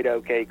white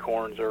oak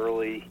acorns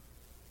early.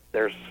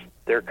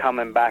 They're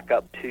coming back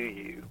up to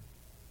you.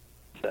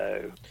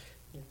 So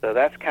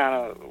that's kind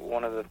of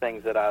one of the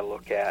things that I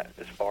look at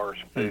as far as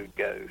food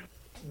goes.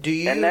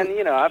 And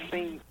then I've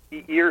seen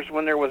years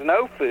when there was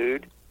no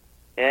food,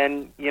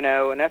 and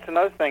and that's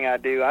another thing I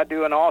do. I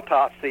do an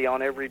autopsy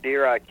on every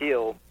deer I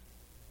kill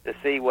to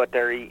see what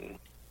they're eating.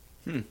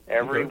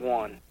 Every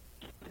one,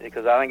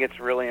 because I think it's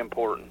really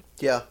important.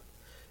 Yeah.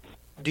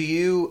 Do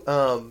you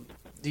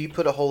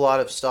put a whole lot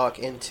of stock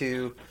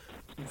into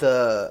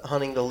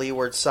hunting the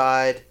leeward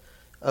side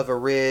of a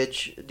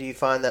ridge? Do you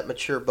find that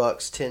mature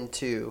bucks tend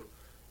to,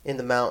 in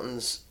the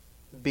mountains,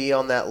 be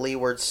on that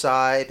leeward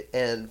side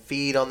and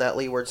feed on that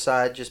leeward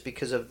side just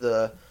because of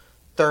the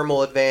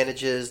thermal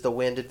advantages, the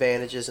wind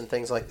advantages, and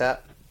things like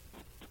that?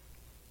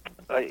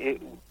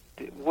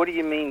 What do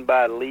you mean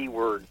by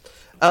leeward?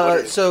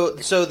 So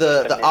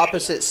the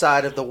opposite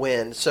side of the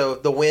wind. So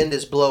the wind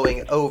is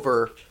blowing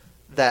over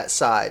that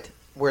side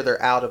where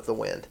they're out of the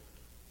wind.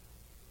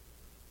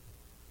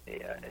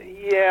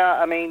 Yeah,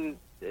 I mean,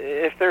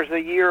 if there's a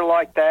year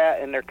like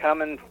that and they're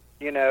coming,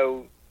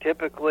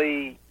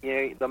 typically,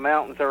 the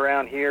mountains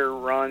around here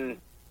run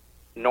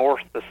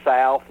north to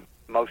south.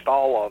 Most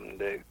all of them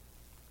do.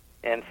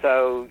 And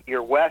so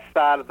your west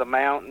side of the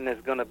mountain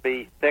is going to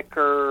be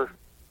thicker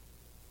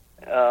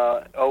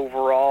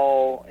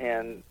overall,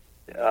 and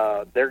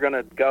they're going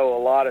to go,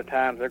 a lot of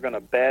times they're going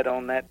to bed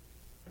on that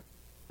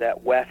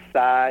west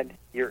side.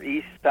 Your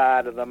east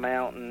side of the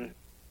mountain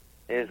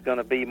is going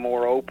to be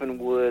more open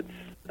woods.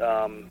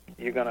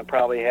 You're going to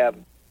probably have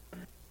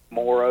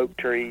more oak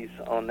trees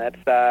on that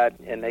side,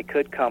 and they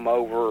could come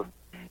over.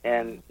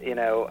 And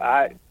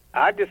I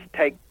just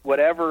take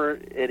whatever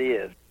it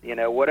is,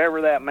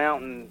 whatever that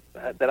mountain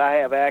that I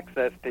have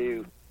access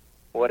to,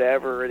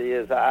 whatever it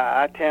is.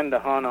 I tend to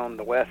hunt on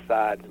the west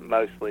side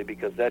mostly,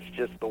 because that's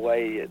just the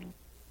way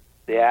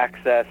the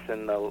access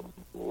and the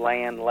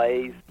land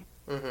lays.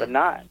 But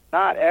not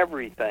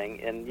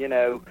everything. And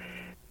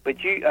but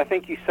I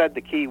think you said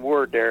the key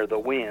word there, the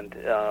wind.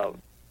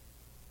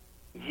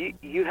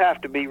 You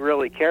have to be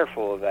really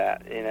careful of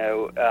that.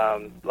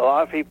 A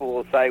lot of people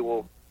will say,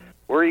 well,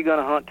 where are you going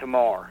to hunt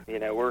tomorrow?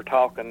 We're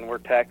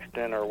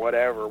texting or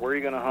whatever. Where are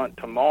you going to hunt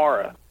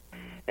tomorrow?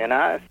 And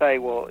I say,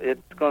 well,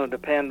 it's going to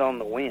depend on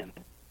the wind.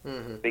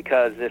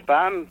 Because if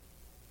I'm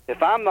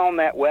on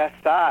that west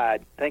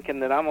side,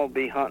 thinking that I'm going to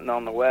be hunting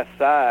on the west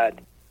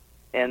side,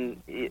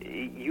 and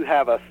you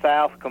have a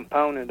south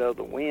component of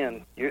the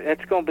wind,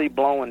 it's going to be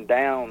blowing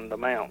down the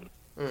mountain,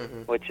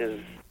 which is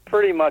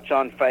pretty much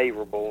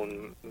unfavorable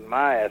in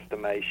my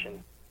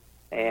estimation.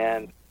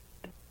 And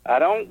I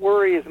don't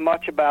worry as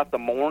much about the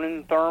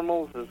morning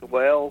thermals as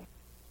well,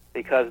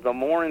 because the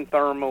morning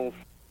thermals,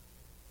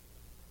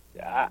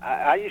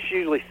 I just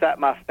usually set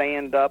my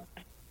stand up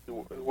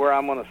where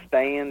I'm going to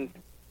stand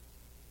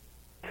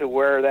to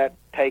where that's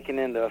taken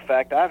into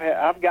effect.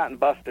 I've gotten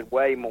busted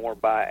way more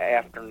by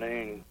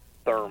afternoon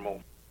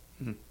thermal.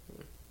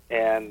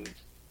 And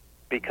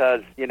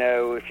because,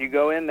 if you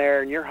go in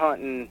there and you're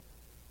hunting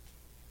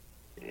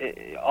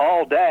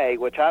all day,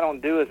 which I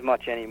don't do as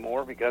much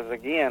anymore, because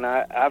again,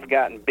 I've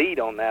gotten beat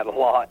on that a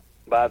lot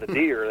by the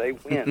deer. They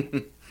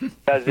win.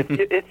 Because if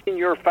it's in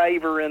your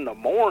favor in the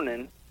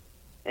morning,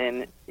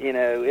 and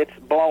it's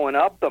blowing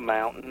up the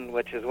mountain,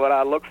 which is what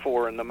I look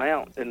for in the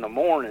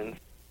mornings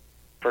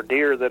for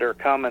deer that are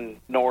coming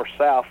north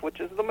south,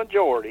 which is the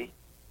majority.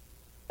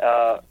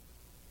 Then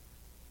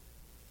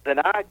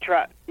I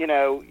try. In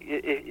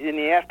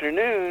the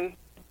afternoon,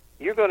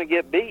 you're going to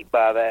get beat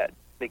by that,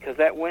 because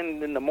that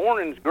wind in the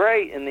morning's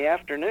great, in the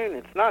afternoon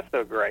it's not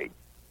so great.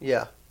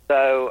 Yeah.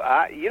 So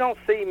you don't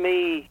see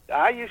me.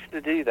 I used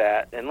to do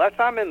that unless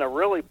I'm in the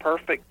really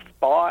perfect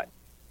spot.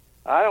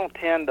 I don't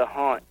tend to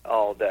hunt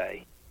all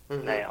day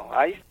now.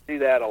 I used to do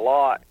that a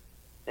lot,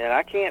 and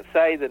I can't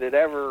say that it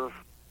ever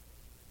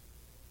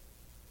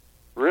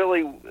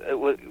really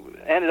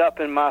ended up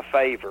in my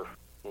favor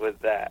with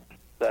that.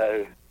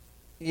 So,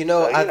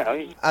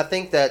 I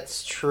think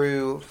that's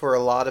true for a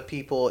lot of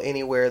people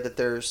anywhere that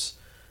there's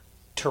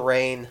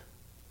terrain,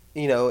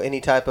 any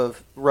type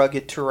of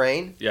rugged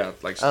terrain. Yeah,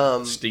 like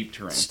steep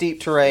terrain. Steep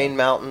terrain,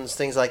 mountains,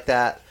 things like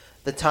that.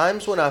 The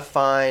times when I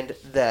find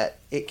that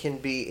it can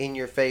be in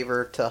your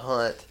favor to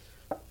hunt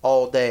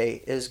all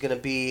day is going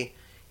to be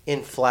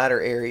in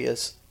flatter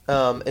areas,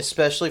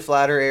 especially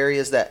flatter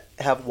areas that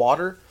have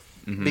water,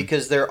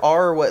 because there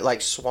are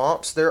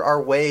swamps. There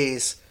are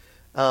ways,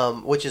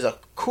 which is a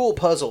cool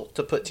puzzle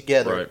to put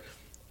together.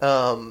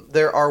 Right.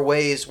 There are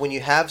ways when you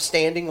have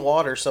standing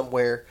water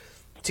somewhere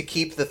to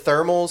keep the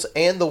thermals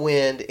and the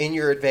wind in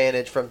your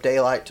advantage from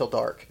daylight till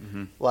dark.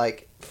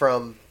 Like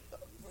for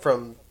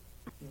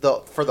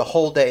the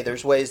whole day,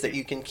 there's ways that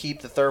you can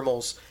keep the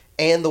thermals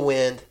and the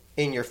wind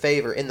in your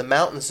favor. In the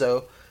mountains,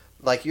 though,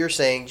 like you're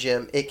saying,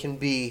 Jim, it can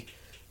be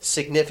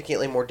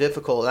significantly more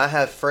difficult. And I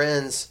have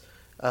friends.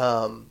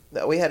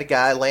 We had a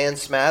guy,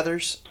 Lance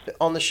Smathers,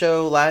 on the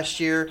show last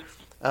year,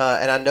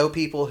 and I know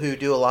people who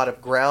do a lot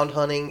of ground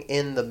hunting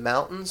in the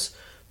mountains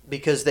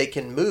because they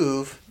can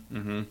move.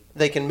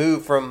 They can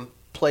move from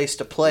place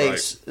to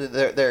place.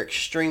 Right. They're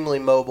extremely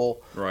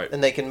mobile, right,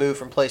 and they can move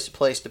from place to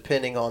place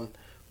depending on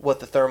what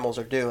the thermals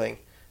are doing.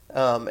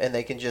 And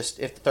they can just,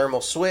 if the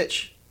thermals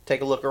switch,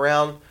 take a look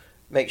around,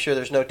 make sure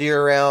there's no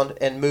deer around,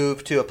 and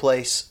move to a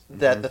place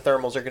that the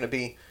thermals are going to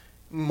be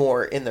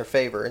more in their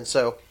favor. And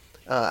so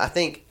I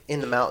think in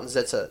the mountains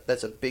that's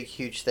a big,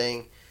 huge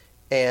thing,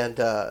 and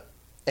a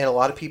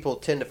lot of people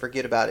tend to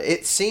forget about it.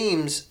 It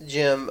seems,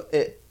 Jim,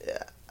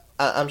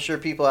 I'm sure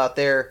people out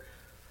there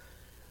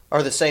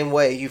are the same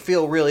way. You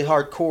feel really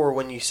hardcore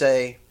when you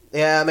say,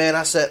 "Yeah, man,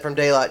 I set from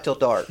daylight till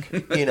dark."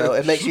 You know,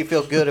 it makes you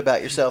feel good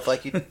about yourself,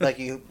 like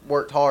you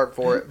worked hard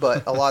for it.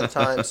 But a lot of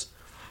times,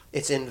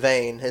 it's in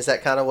vain. Is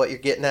that kind of what you're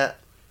getting at?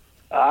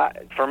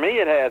 For me,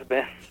 it has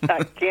been.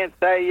 I can't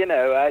say, you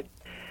know,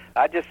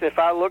 I just, if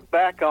I look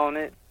back on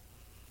it,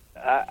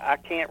 I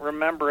can't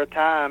remember a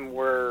time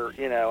where,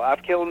 you know,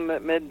 I've killed them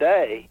at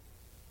midday,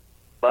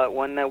 but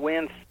when the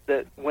wind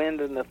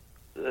and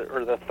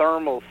the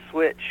thermal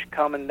switch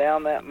coming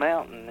down that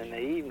mountain in the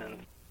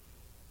evening,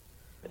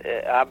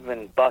 I've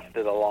been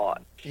busted a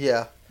lot.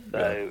 Yeah.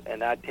 So,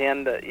 and I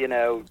tend to, you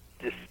know,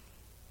 just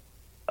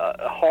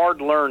a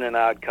hard learning,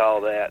 I'd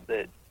call that,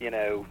 you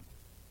know,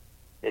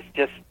 it's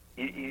just,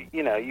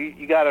 you know,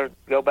 you got to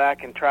go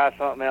back and try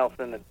something else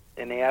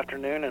in the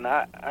afternoon, and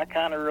I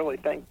kind of really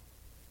think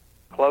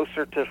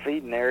closer to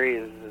feeding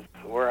areas is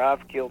where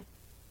I've killed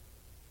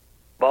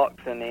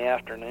bucks in the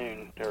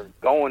afternoon. They're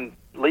going,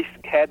 at least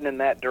heading in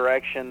that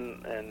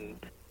direction, and,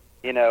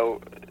 you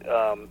know,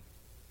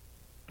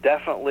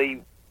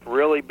 definitely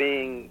really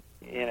being,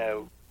 you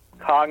know,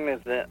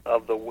 cognizant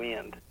of the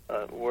wind,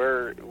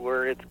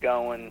 where it's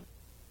going,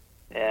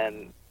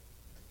 and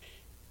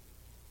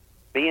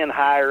being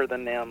higher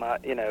than them,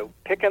 you know,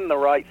 picking the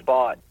right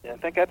spot. I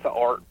think that's an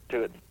art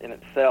to it in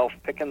itself,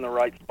 picking the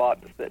right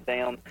spot to sit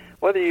down.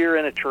 Whether you're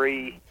in a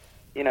tree,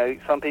 you know,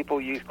 some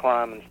people use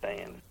climbing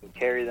stands and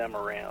carry them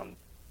around.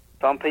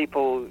 Some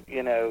people,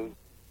 you know,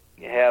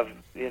 have,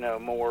 you know,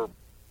 more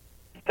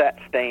set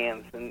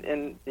stands.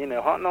 And you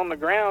know, hunting on the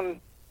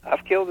ground,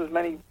 I've killed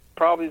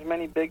probably as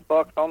many big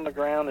bucks on the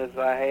ground as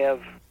I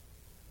have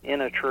in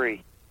a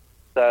tree.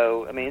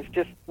 So, I mean, it's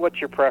just what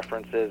your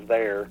preference is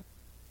there.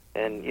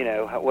 And, you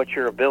know, what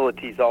your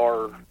abilities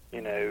are,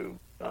 you know,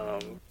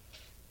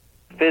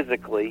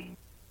 physically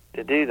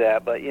to do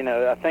that. But, you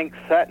know, I think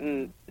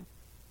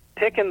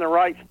picking the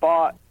right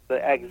spot, the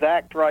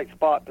exact right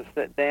spot to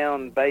sit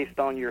down based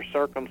on your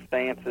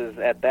circumstances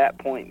at that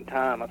point in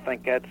time, I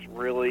think that's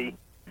really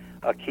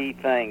a key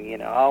thing. You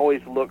know, I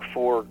always look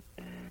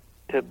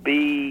to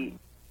be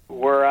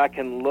where I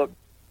can look,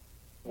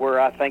 where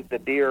I think the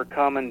deer are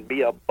coming,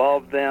 be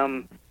above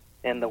them,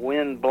 and the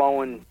wind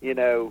blowing, you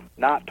know,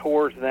 not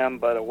towards them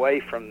but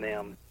away from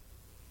them,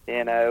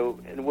 you know.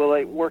 And will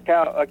it work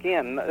out?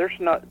 Again,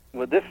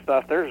 with this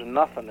stuff, there's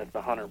nothing that's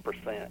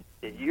 100%.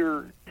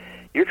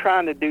 You're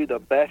trying to do the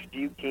best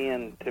you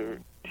can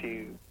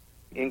to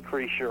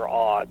increase your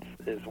odds,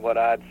 is what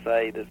I'd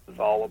say this is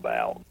all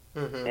about.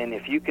 And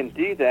if you can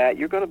do that,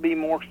 you're going to be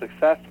more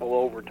successful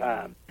over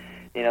time.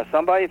 You know,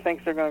 somebody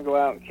thinks they're going to go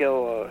out and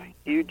kill a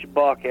huge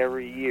buck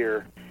every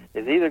year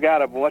has either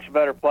got a much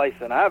better place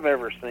than I've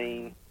ever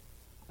seen,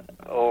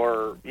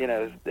 or, you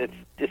know, it's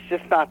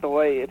just not the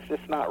way. It's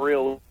just not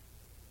realistic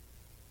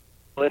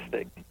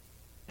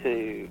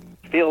to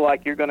feel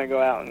like you're going to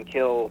go out and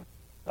kill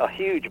a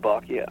huge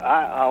buck. Yeah,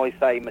 I always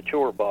say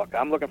mature buck.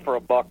 I'm looking for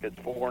a buck that's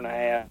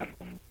 4.5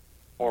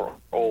 or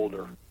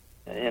older,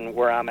 and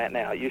where I'm at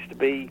now. It used to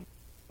be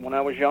when I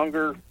was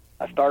younger.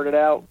 I started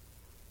out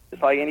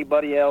just like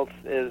anybody else.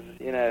 Is,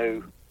 you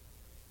know,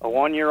 a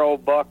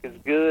 1-year-old buck is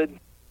good.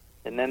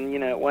 And then, you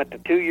know, it went to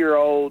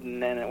 2-year-old,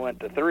 and then it went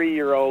to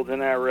 3-year-olds,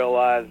 and I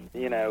realized,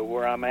 you know,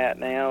 where I'm at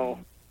now,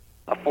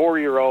 a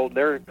 4-year-old,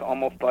 they're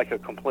almost like a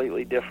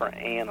completely different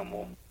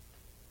animal.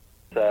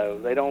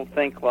 So they don't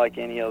think like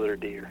any other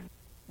deer.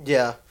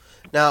 Yeah.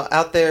 Now,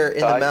 out there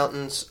in the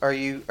mountains, are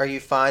you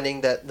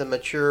finding that the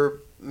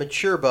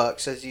mature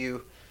bucks, as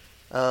you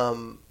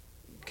kind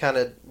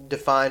of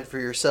defined for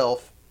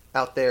yourself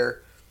out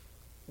there,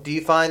 do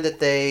you find that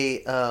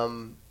they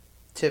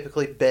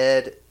typically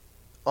bed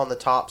on the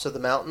tops of the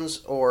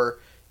mountains, or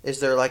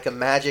is there like a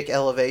magic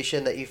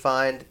elevation that you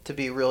find to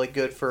be really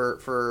good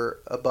for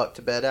a buck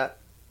to bed at?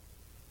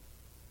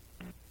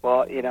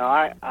 Well, you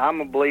know,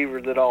 I'm a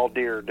believer that all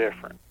deer are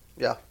different.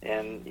 Yeah.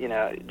 And, you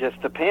know, it just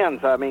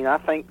depends. I mean, I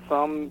think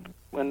some,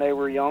 when they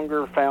were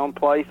younger, found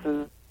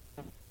places,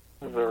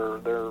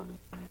 or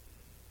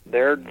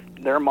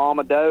their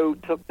mama doe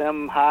took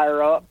them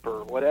higher up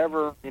or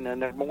whatever,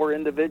 and they're more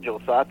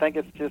individual. So I think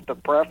it's just a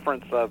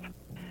preference of,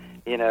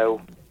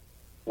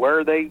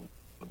 where they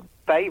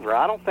favor.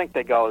 I don't think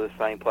they go to the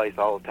same place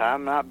all the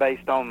time, not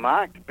based on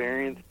my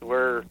experience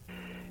where,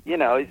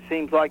 it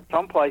seems like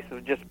some places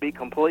would just be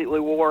completely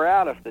wore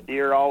out if the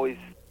deer always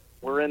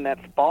were in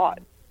that spot,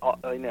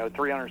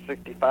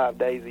 365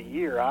 days a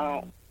year.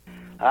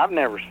 I've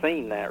never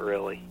seen that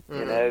really,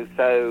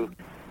 so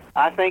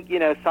I think,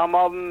 some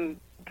of them,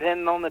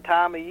 depending on the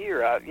time of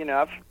year, I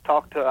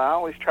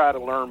always try to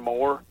learn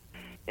more.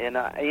 And,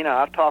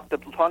 I've talked to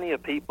plenty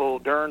of people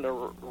during the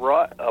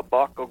rut. A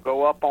buck will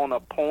go up on a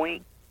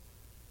point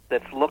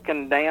that's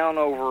looking down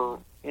over,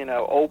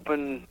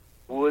 open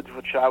woods,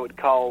 which I would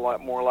call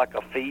more like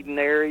a feeding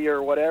area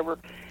or whatever.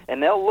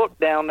 And they'll look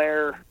down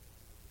there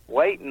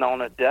waiting on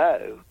a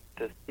doe.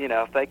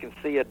 If they can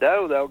see a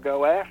doe, they'll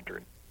go after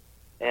it.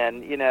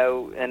 And,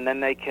 and then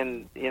they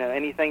can,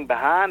 anything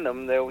behind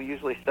them, they'll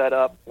usually set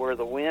up where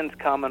the wind's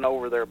coming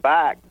over their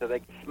back so they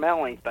can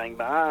smell anything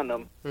behind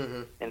them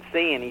and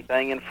see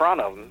anything in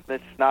front of them.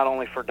 It's not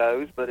only for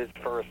does, but it's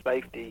for a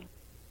safety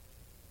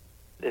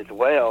as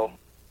well.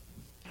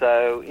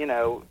 So,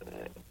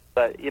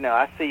 but,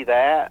 I see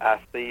that. I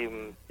see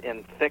them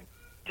in thick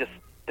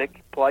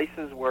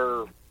places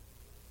where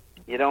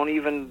you don't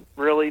even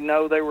really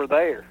know they were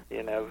there,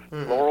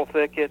 laurel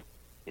thicket.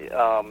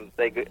 I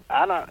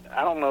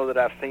don't know that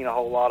I've seen a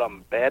whole lot of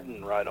them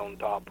bedding right on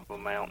top of a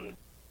mountain.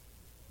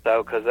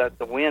 So, because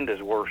the wind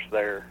is worse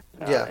there,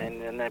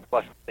 and then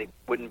plus they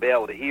wouldn't be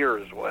able to hear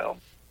as well.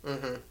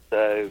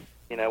 So,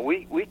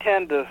 we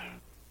tend to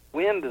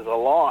wind is a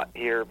lot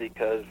here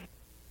because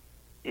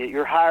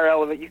you're higher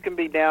elevation. You can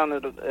be down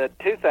at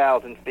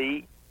 2,000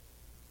 feet,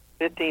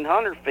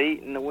 1,500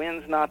 feet, and the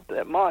wind's not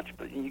that much.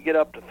 But you get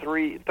up to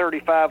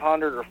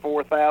 3,500 or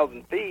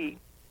 4,000 feet.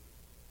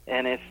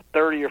 And it's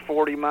 30 or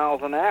 40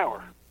 miles an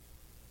hour.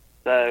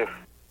 So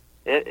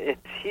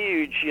it's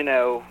huge,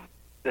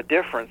 the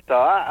difference. So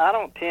I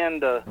don't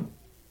tend to,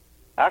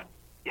 I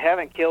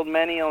haven't killed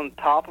many on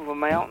top of a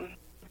mountain,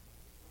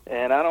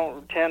 and I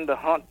don't tend to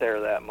hunt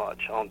there that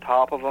much on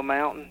top of a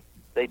mountain.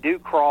 They do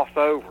cross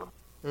over.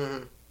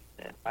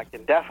 I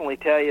can definitely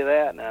tell you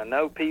that, and I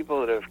know people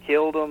that have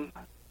killed them.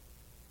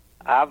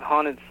 I've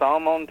hunted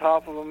some on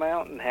top of a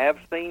mountain, have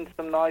seen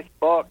some nice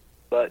bucks,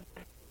 but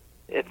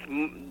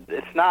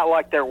it's not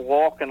like they're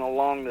walking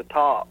along the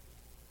top.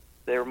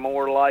 They're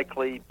more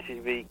likely to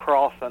be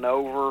crossing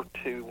over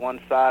to one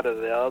side or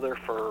the other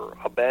for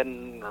a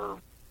bedding or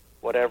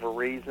whatever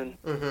reason.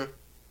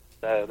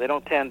 So they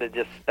don't tend to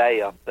just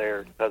stay up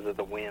there because of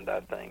the wind,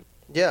 I think.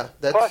 Yeah,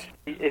 plus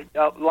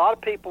a lot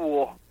of people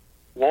will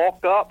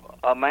walk up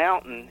a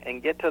mountain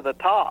and get to the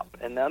top,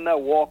 and then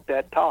they'll walk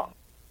that top.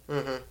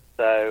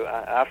 So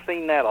I've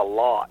seen that a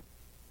lot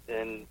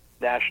in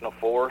national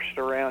forests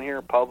around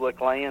here, public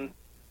land.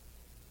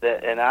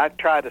 And I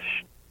try to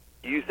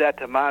use that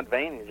to my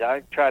advantage.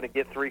 I try to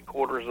get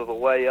 3/4 of the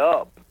way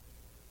up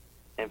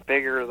and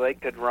figure they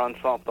could run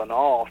something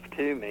off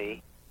to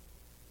me,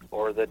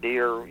 or the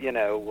deer,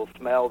 will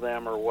smell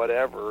them or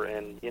whatever,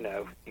 and,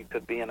 you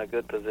could be in a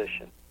good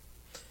position.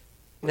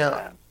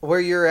 Now, where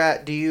you're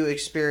at, do you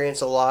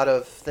experience a lot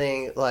of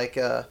things like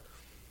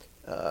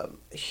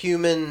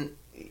human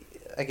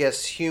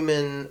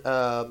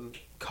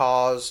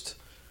caused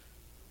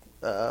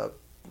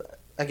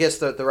I guess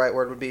the right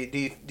word would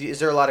be, is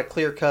there a lot of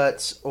clear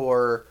cuts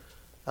or,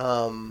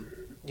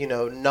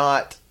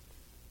 not,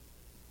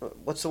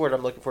 what's the word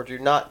I'm looking for?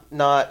 Not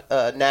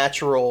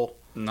natural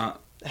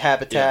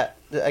habitat.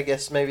 Yeah. I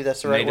guess maybe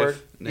that's the right word.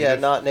 Yeah,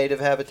 not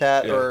native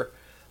habitat. Yeah. Or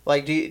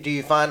like, do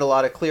you find a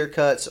lot of clear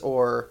cuts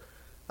or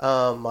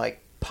like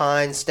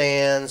pine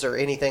stands or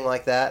anything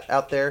like that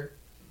out there?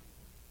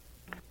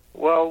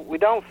 Well, we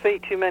don't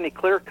see too many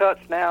clear cuts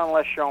now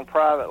unless you're on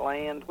private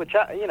land, which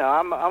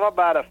I'm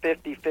about a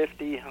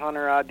 50-50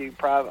 hunter. I do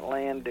private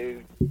land,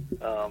 do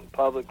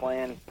public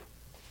land,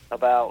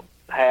 about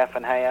half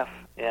and half.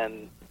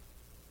 And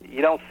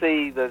you don't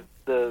see the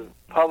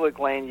public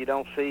land. You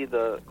don't see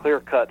the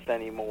clear cuts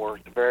anymore.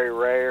 It's very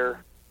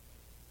rare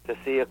to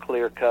see a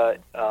clear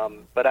cut.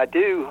 But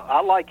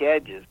I like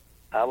edges.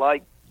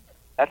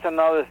 That's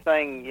another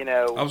thing,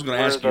 I was going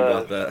to ask you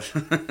about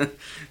that.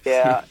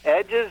 Yeah,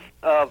 edges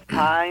of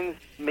pines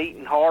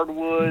meeting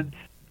hardwoods.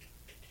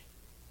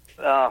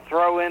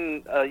 Throw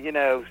in,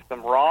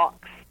 some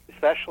rocks,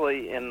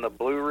 especially in the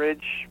Blue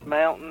Ridge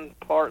Mountain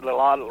part. A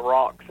lot of the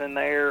rocks in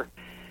there.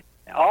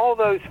 All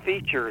those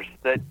features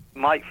that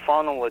might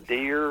funnel a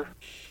deer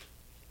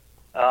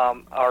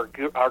are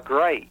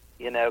great,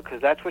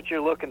 because that's what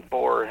you're looking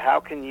for. How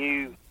can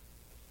you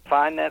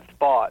find that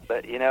spot?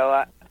 But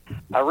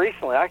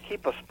I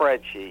keep a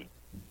spreadsheet,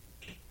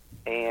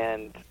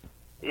 and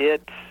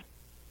it's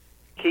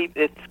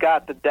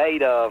got the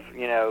data of,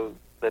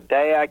 the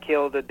day I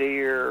killed a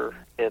deer.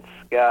 It's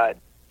got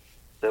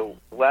the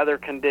weather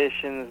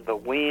conditions, the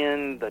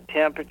wind, the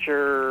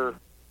temperature,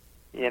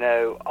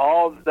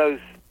 all those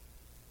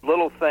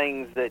little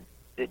things that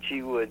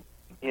you would,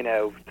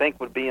 think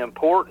would be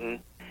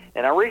important.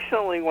 And I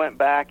recently went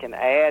back and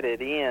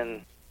added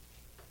in.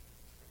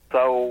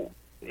 So,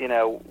 you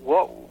know,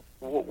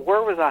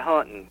 where was I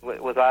hunting?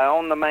 Was I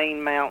on the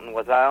main mountain?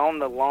 Was I on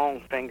the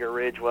Long Finger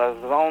Ridge? Was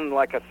I on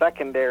like a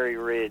secondary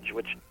ridge,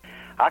 which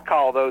I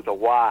call those a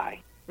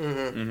Y,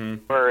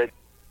 where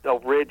a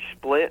ridge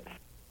splits.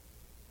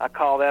 I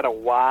call that a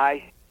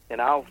Y,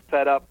 and I'll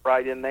set up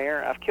right in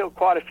there. I've killed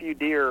quite a few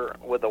deer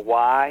with a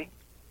Y.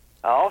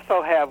 I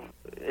also have,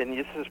 and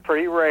this is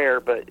pretty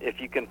rare, but if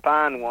you can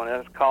find one,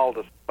 it's called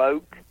a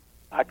spoke.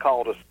 I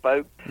call it a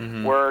spoke,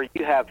 where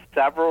you have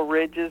several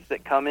ridges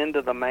that come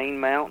into the main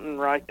mountain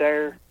right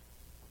there,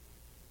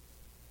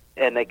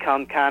 and they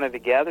come kind of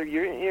together.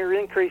 You're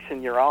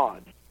increasing your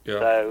odds. Yeah.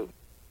 So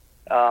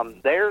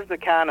there's the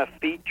kind of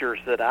features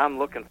that I'm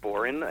looking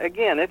for. And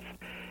again,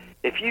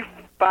 if you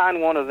find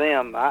one of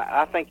them,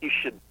 I think you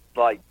should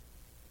like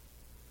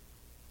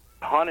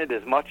hunt it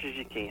as much as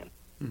you can.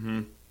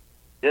 Mm-hmm.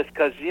 Just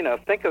because, you know,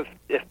 think of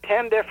if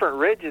 10 different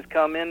ridges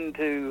come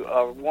into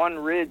one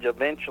ridge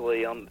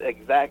eventually on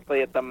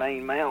exactly at the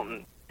main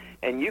mountain,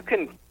 and you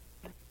can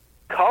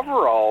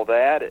cover all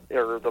that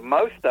or the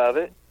most of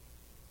it,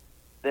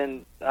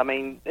 then, I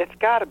mean, it's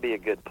got to be a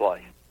good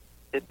place.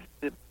 It's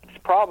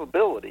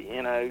probability,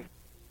 you know,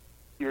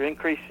 you're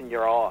increasing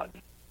your odds.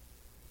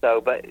 So,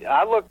 but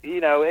I look,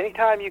 you know,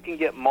 anytime you can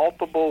get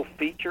multiple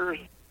features,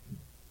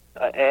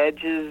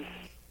 edges,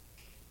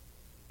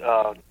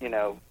 you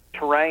know,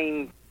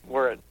 terrain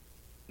where it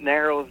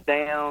narrows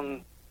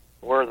down,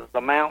 where the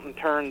mountain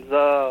turns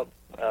up,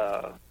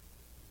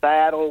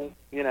 saddle,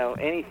 you know,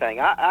 anything.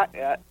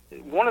 I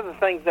one of the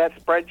things that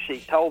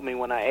spreadsheet told me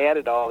when I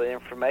added all the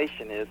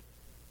information is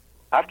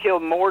I've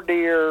killed more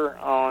deer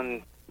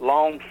on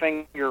Long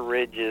Finger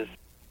ridges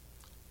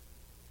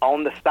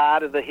on the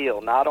side of the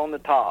hill, not on the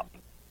top,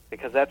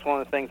 because that's one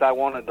of the things I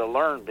wanted to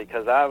learn,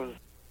 because I was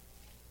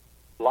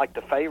like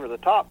to favor the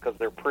top because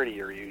they're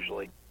prettier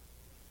usually,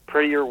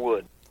 prettier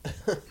wood.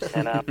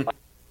 And I'm like,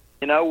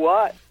 you know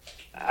what?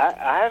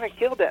 I haven't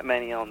killed that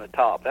many on the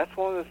top. That's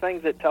one of the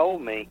things that told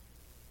me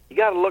you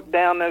got to look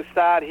down those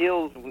side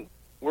hills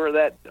where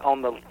that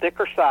on the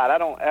thicker side. I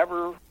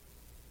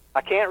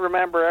can't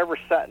remember ever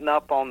setting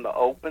up on the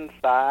open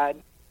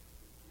side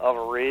of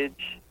a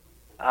ridge.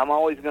 I'm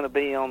always going to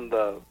be on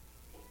the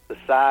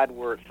side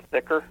where it's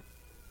thicker,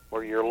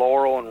 where your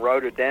laurel and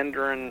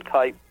rhododendron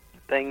type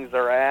things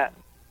are at,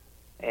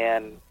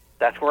 and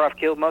that's where I've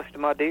killed most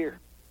of my deer.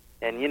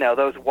 And, you know,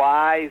 those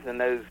Ys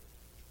and those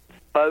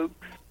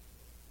spokes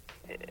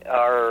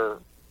are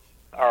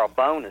a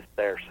bonus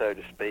there, so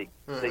to speak,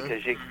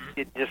 because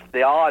just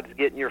the odds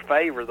get in your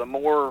favor. The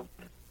more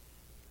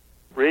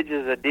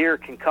ridges a deer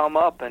can come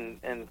up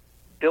and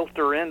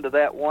filter into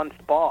that one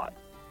spot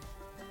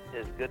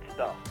is good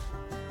stuff.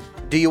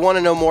 Do you want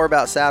to know more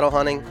about saddle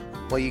hunting?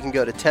 Well, you can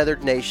go to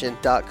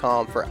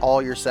tetherednation.com for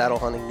all your saddle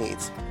hunting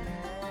needs.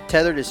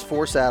 Tethered is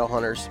for saddle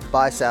hunters,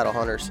 by saddle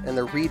hunters, and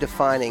they're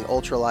redefining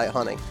ultralight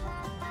hunting.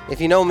 If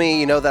you know me,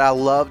 you know that I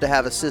love to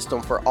have a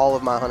system for all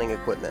of my hunting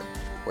equipment,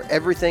 where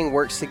everything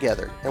works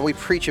together, and we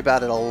preach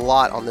about it a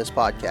lot on this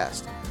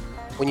podcast.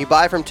 When you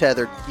buy from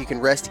Tethered, you can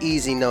rest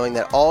easy knowing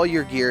that all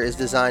your gear is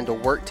designed to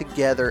work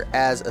together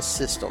as a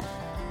system.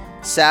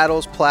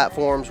 Saddles,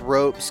 platforms,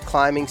 ropes,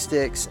 climbing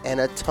sticks, and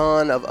a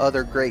ton of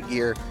other great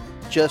gear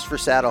just for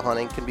saddle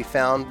hunting can be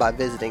found by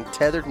visiting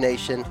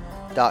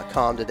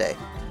tetherednation.com today.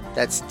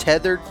 That's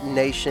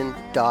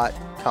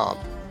tetherednation.com.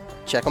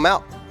 Check them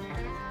out.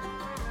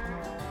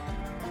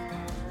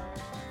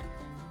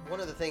 One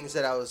of the things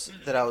that I was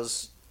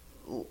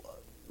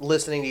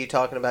listening to you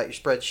talking about your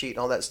spreadsheet and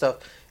all that stuff,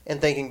 and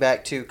thinking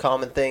back to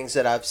common things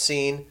that I've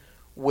seen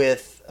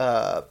with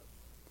the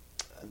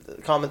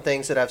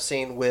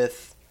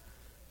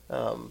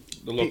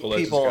local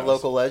people on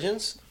Local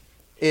Legends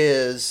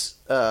is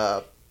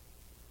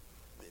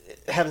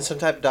having some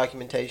type of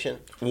documentation.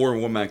 Warren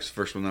Womack's the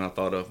first one that I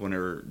thought of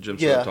whenever Jim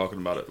started talking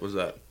about it. Was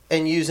that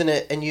and using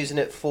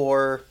it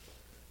for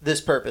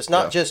this purpose,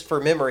 not just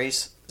for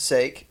memory's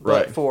sake,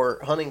 but for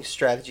hunting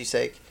strategy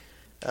sake.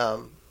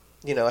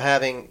 You know,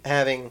 having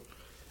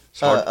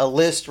a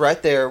list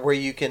right there where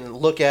you can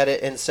look at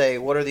it and say,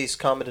 what are these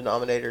common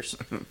denominators?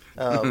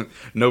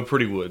 No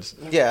pretty woods.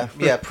 Yeah.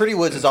 Pretty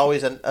woods is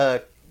always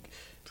a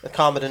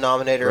common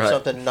denominator of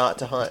something not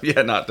to hunt.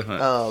 Yeah, not to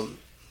hunt.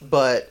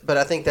 But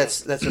I think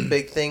that's a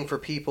big thing for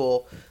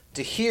people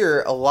to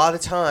hear. A lot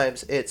of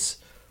times it's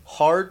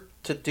hard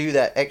to do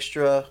that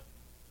extra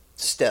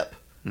step.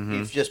 Mm-hmm.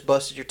 You've just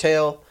busted your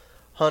tail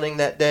hunting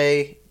that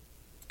day,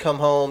 come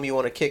home, you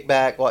want to kick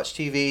back, watch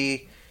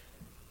TV,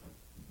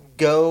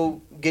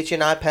 go get you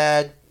an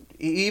iPad,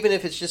 even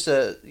if it's just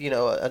a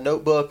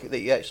notebook that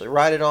you actually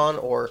write it on,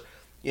 or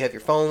you have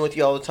your phone with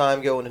you all the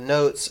time, go into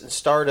notes and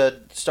start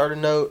a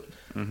note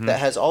that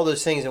has all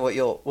those things. And what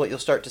you'll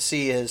start to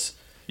see is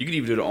you could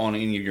even do it on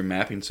any of your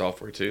mapping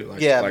software too.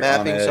 Like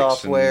mapping Onyx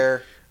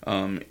software.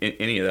 And,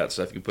 any of that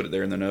stuff, you can put it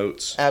there in the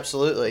notes.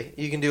 Absolutely,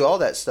 you can do all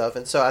that stuff.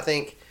 And so I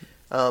think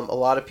a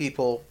lot of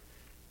people,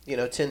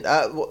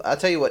 I'll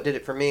tell you what did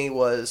it for me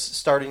was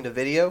starting to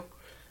video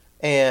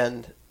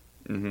and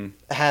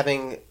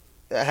having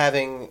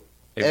having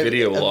a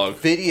video log,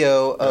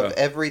 video of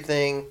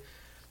everything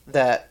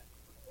that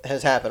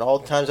has happened, all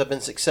the times I've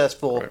been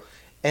successful,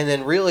 and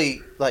then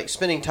really like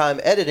spending time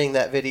editing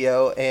that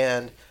video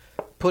and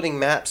putting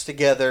maps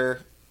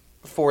together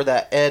for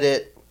that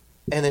edit,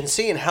 and then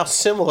seeing how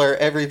similar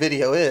every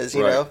video is,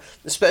 you know,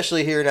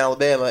 especially here in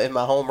Alabama in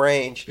my home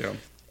range. Yeah.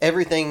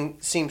 Everything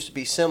seems to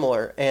be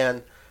similar,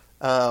 and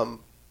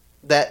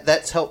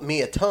that's helped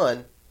me a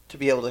ton to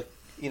be able to,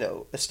 you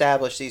know,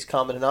 establish these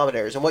common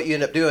denominators. And what you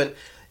end up doing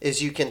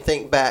is you can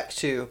think back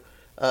to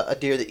a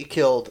deer that you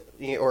killed,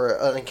 or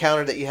an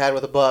encounter that you had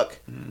with a buck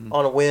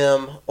on a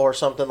whim or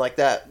something like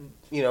that,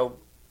 you know,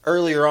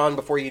 earlier on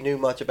before you knew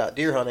much about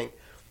deer hunting.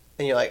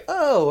 And you're like,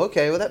 oh,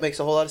 okay, well, that makes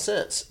a whole lot of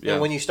sense. Yeah.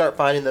 And when you start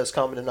finding those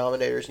common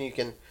denominators, and you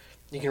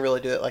can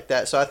really do it like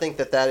that. So I think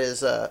that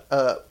is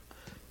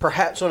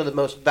perhaps one of the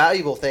most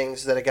valuable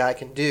things that a guy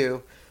can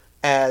do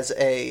as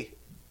a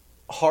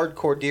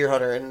hardcore deer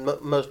hunter, and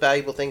most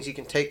valuable things you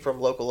can take from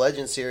Local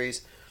Legend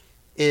series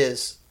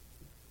is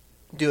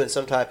doing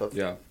some type of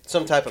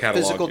catalog,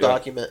 physical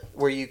document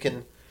where you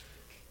can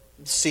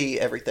see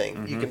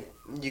everything.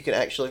 You can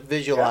actually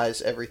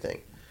visualize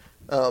everything.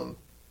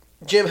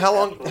 Jim, how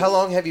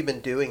long have you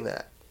been doing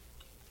that?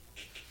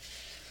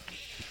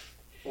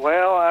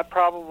 Well, I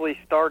probably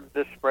started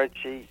this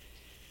spreadsheet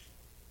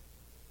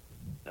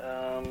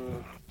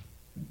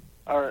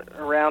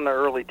around the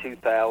early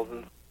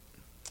 2000s.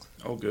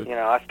 Oh, good. You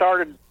know, I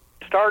started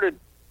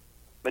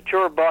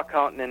mature buck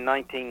hunting in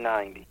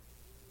 1990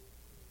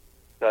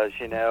 because,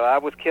 you know, I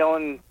was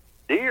killing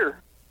deer,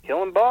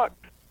 killing bucks,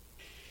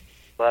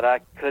 but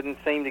I couldn't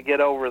seem to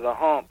get over the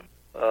hump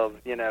of,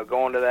 you know,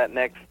 going to that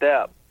next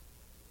step.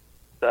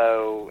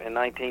 So in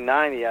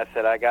 1990, I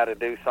said, I got to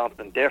do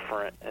something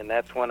different. And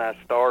that's when I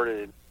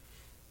started,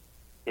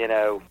 you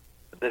know,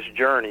 this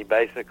journey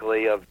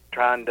basically of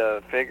trying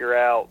to figure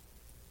out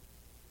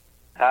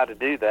how to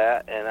do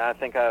that. And I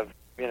think I've,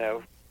 you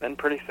know, been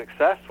pretty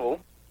successful.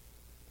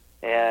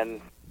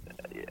 And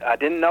I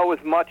didn't know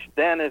as much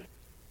then as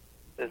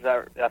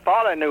I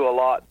thought I knew a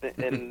lot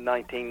in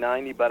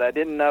 1990, but I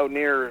didn't know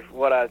near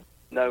what I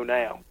know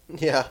now.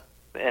 Yeah.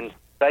 And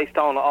based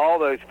on all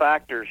those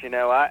factors, you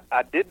know,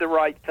 I did the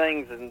right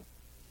things, and,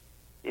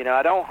 you know,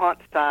 I don't hunt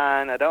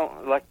sign. I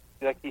don't, like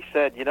you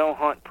said, you don't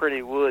hunt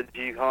pretty woods.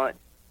 You hunt,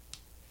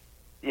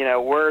 you know,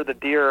 where the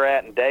deer are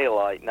at in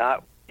daylight.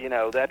 Not, you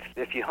know, that's,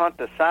 if you hunt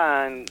the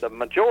sign, the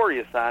majority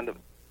of sign,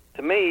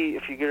 to me,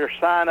 if you get a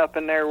sign up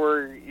in there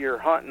where you're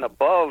hunting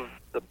above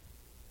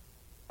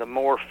the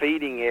more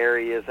feeding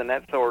areas and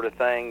that sort of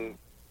thing,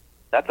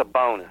 that's a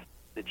bonus.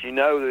 That, you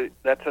know,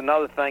 that's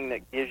another thing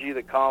that gives you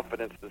the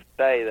confidence to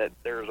stay, that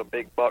there's a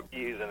big buck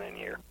using in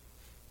here.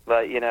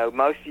 But, you know,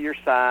 most of your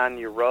sign,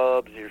 your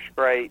rubs, your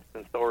scrapes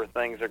and sort of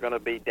things are going to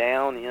be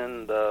down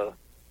in the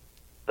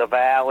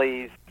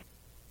valleys,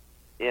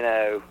 you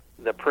know,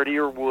 the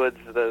prettier woods,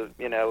 the,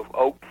 you know,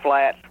 oak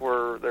flats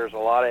where there's a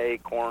lot of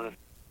acorns.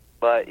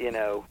 But, you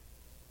know,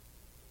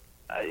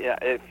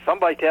 if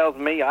somebody tells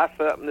me I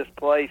set up in this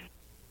place,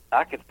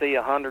 I could see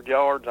 100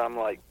 yards, I'm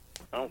like,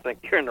 I don't think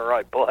you're in the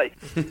right place.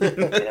 You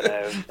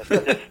know,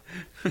 just,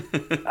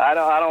 I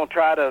don't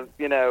try to,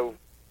 you know,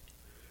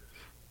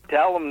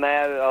 tell them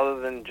that, other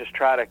than just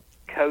try to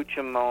coach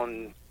them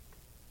on,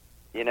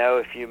 you know,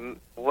 if you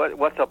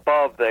what's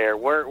above there,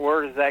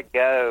 where does that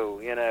go,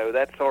 you know,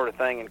 that sort of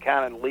thing, and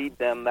kind of lead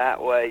them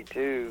that way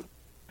too,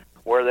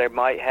 where they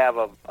might have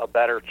a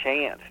better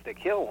chance to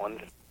kill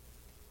one.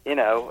 You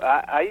know,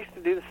 I used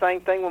to do the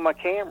same thing with my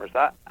cameras.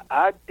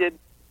 I did.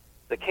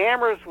 The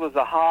cameras was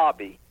a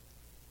hobby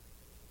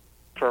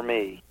for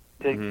me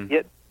to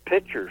get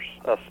pictures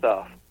of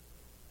stuff.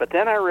 But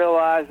then I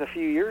realized a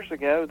few years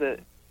ago that,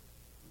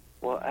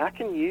 well, I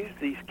can use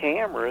these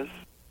cameras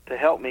to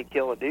help me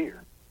kill a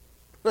deer.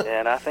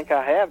 And I think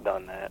I have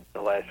done that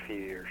the last few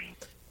years.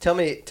 Tell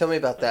me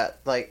about that.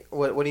 Like,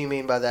 what do you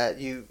mean by that?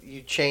 You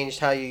changed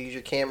how you use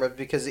your camera?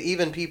 Because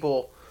even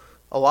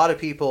a lot of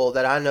people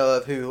that I know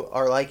of who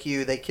are like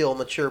you, they kill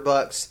mature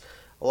bucks.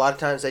 A lot of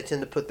times they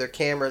tend to put their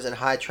cameras in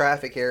high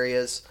traffic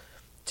areas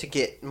to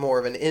get more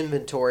of an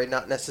inventory,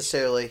 not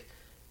necessarily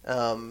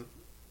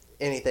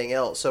anything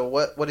else. So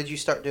what did you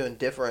start doing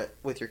different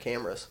with your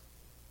cameras?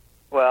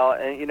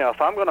 Well, you know,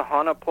 if I'm going to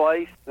hunt a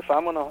place, if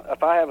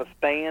I have a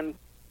stand,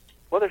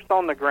 whether it's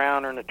on the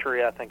ground or in a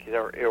tree, I think is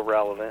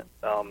irrelevant.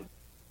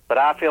 But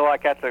I feel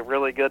like that's a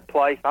really good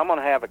place. I'm going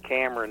to have a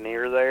camera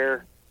near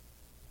there,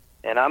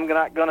 and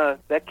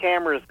that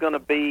camera is going to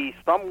be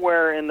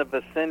somewhere in the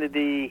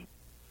vicinity,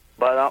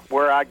 but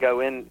where I go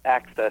in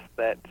access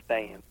that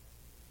stand.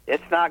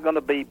 It's not going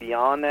to be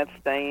beyond that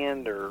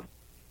stand or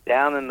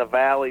down in the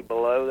valley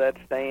below that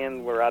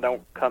stand where I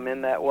don't come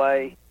in that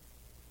way.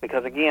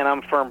 Because, again, I'm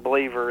a firm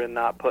believer in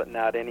not putting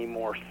out any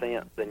more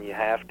scent than you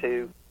have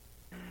to.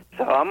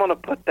 So I'm going to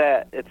put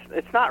that.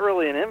 It's not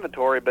really an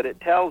inventory, but it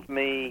tells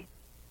me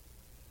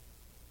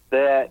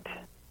that,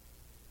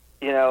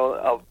 you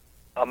know,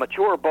 a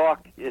mature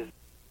buck is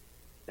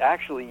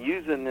actually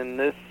using in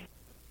this,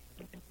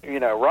 you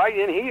know, right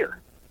in here.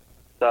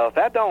 So if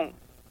that don't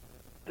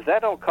if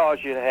that don't cause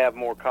you to have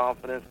more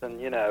confidence, then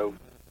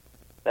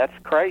that's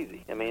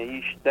crazy. I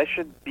mean, that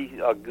should be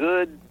a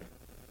good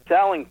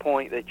selling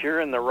point that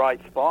you're in the right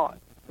spot.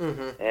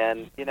 Mm-hmm.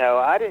 And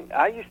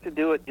I used to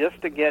do it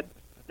just to get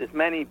as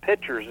many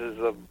pictures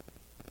as of.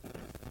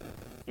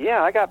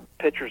 Yeah, I got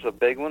pictures of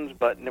big ones,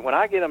 but when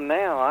I get them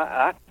now,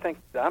 I think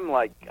I'm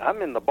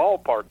in the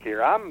ballpark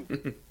here.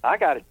 I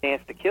got a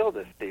chance to kill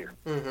this deer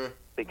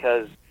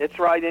because it's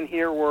right in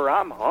here where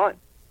I'm hunting.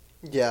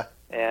 Yeah,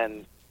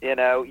 and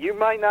you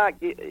might not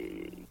get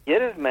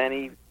as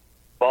many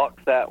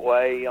bucks that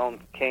way on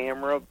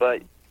camera,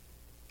 but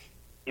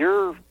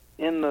you're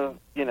in the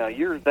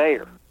you're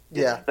there.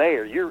 Yeah, it's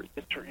there.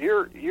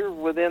 You're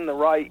within the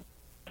right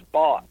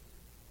spot.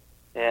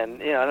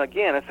 And, and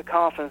again, it's a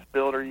confidence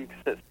builder. You can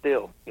sit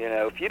still.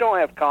 If you don't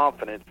have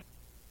confidence,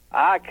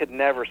 I could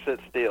never sit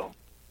still.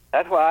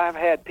 That's why I've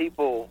had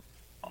people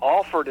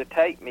offer to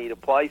take me to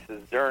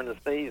places during the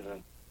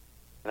season.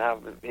 And I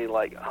would be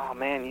like, oh,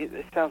 man,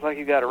 it sounds like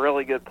you got a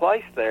really good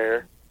place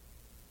there,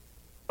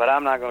 but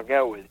I'm not going to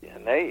go with you.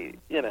 And they,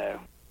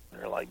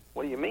 they're like,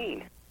 what do you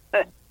mean?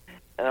 And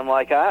I'm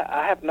like,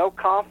 I have no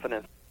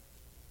confidence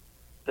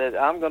that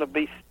I'm going to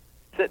be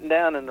sitting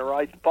down in the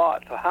right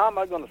spot. So how am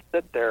I going to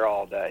sit there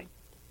all day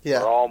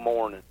or all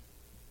morning?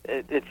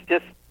 It's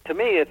just, to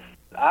me,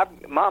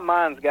 my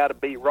mind's got to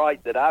be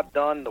right that I've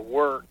done the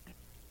work,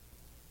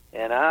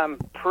 and I'm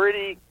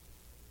pretty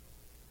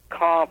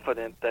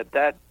confident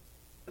that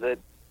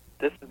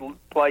this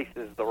place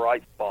is the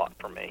right spot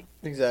for me.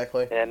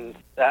 Exactly. And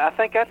I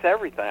think that's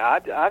everything. I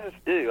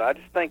just do. I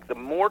just think the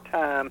more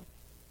time,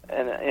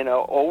 and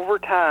over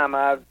time,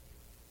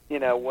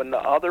 when the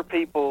other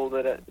people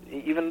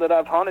that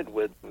I've hunted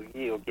with,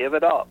 give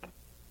it up.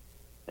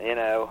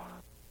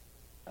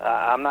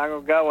 I'm not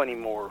going to go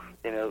anymore.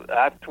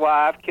 That's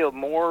why I've killed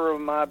more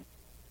of my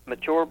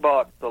mature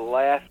bucks the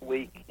last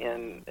week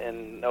in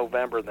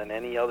November than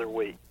any other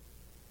week,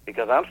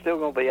 because I'm still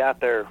going to be out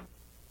there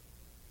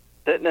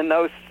sitting in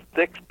those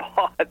thick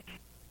spots,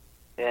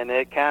 and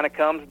it kind of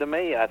comes to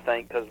me, I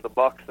think, because the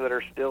bucks that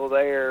are still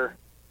there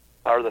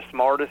are the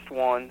smartest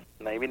ones,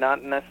 maybe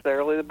not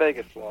necessarily the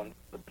biggest ones,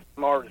 but the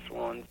smartest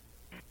ones,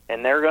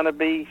 and they're going to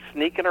be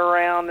sneaking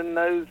around in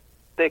those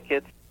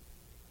thickets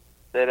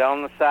that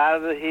on the side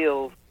of the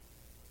hills,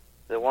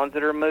 the ones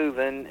that are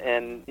moving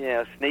and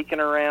sneaking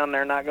around.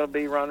 They're not going to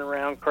be running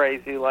around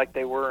crazy like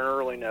they were in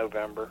early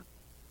November,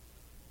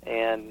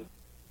 and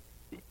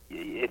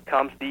it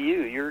comes to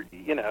you.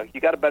 You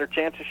got a better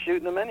chance of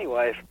shooting them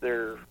anyway if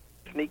they're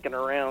sneaking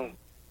around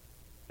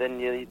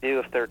than you do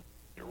if they're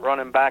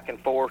running back and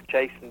forth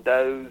chasing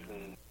does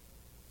and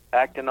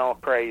acting all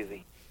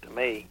crazy. To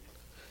me,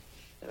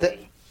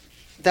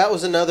 that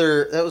was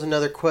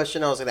another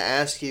question I was going to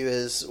ask you,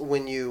 is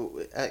when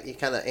you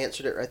kind of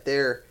answered it right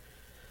there,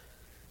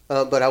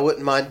 but I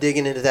wouldn't mind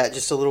digging into that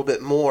just a little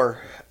bit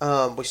more.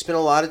 We spent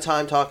a lot of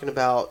time talking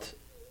about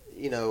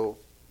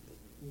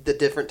the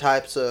different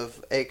types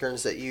of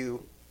acorns that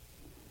you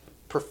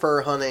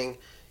prefer hunting.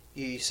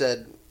 You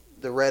said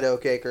the red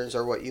oak acorns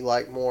are what you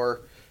like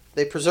more.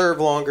 They preserve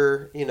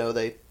longer.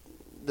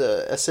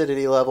 The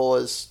acidity level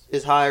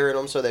is higher in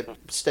them, so they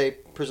stay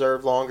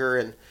preserved longer.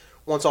 And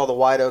once all the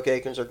white oak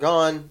acorns are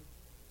gone,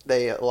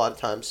 they a lot of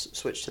times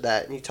switch to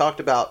that. And you talked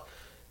about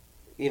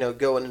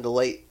going into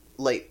late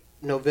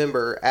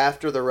November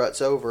after the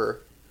rut's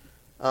over,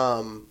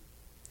 and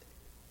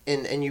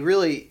you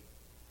really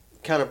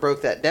kind of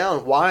broke that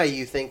down, why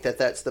you think that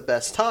that's the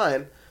best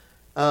time.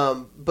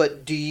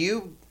 But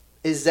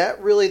is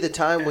that really the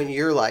time when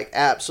you're like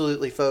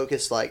absolutely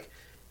focused, like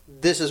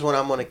this is when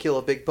I'm going to kill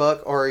a big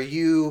buck, or are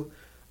you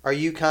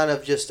kind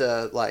of just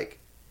like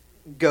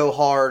go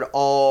hard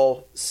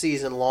all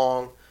season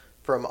long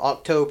from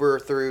October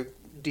through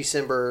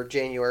December,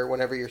 January,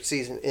 whenever your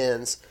season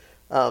ends?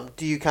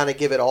 Do you kind of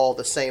give it all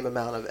the same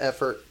amount of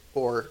effort,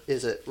 or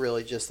is it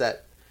really just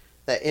that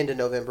end of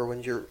November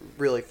when you're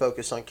really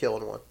focused on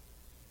killing one?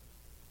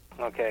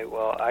 Okay,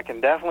 well, I can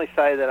definitely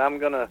say that I'm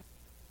going to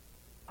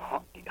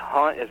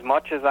hunt as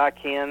much as I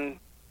can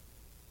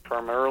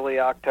from early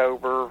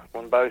October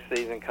when bow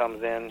season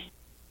comes in.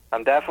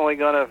 I'm definitely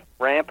going to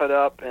ramp it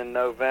up in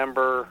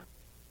November,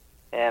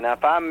 and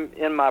if I'm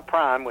in my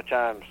prime, which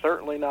I'm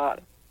certainly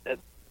not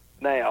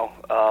now,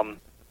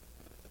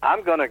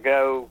 I'm going to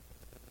go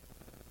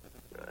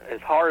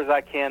as hard as I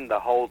can the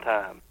whole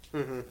time.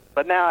 Mm-hmm.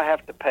 But now I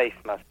have to pace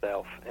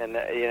myself, and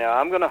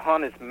I'm going to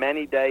hunt as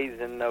many days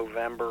in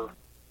November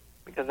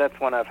because that's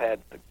when I've had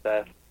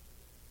success.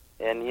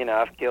 And,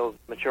 I've killed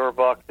mature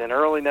bucks in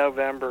early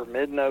November,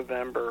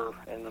 mid-November,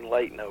 and then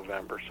late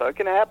November. So it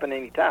can happen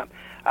anytime.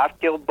 I've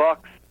killed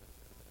bucks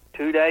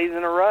 2 days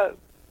in a row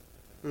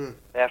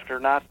after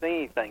not seeing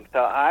anything. So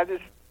I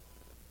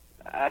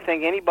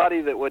think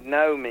anybody that would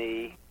know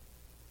me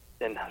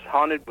and has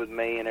hunted with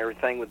me and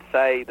everything would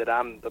say that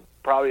I'm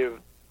probably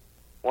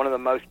one of the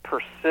most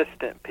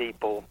persistent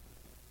people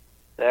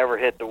to ever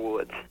hit the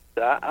woods.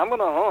 So I'm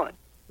going to hunt.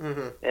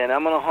 Mm-hmm. And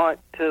I'm going to hunt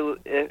till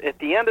at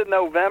the end of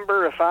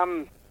November. If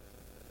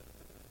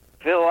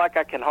feel like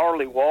I can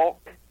hardly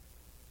walk,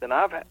 then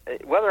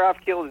whether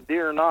I've killed a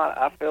deer or not,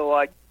 I feel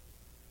like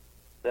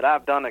that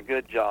I've done a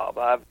good job.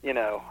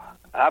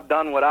 I've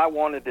done what I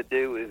wanted to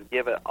do, is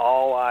give it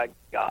all I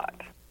got.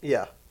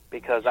 Yeah.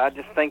 Because I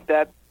just think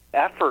that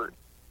effort,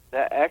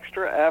 that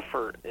extra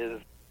effort, is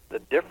the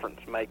difference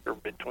maker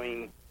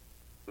between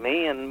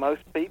me and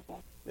most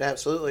people.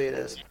 Absolutely, it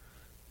is.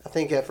 I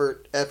think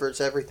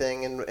effort's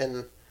everything,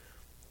 and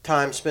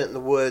time spent in the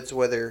woods,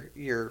 whether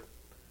you're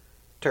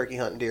turkey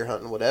hunting, deer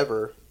hunting,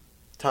 whatever,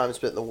 time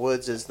spent in the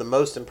woods is the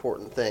most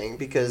important thing,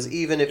 because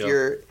even if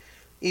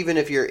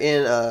you're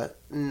in a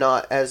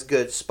not as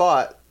good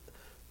spot,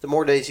 the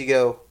more days you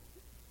go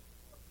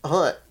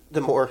hunt,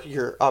 the more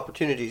your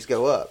opportunities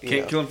go up.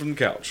 Can't kill him from the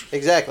couch.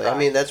 Exactly. Right. I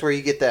mean, that's where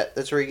you get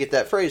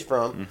that phrase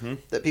from,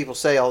 that people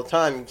say all the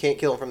time. You can't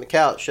kill them from the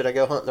couch. Should I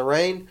go hunt in the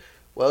rain?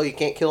 Well, you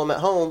can't kill them at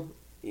home.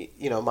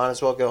 Might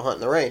as well go hunt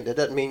in the rain. That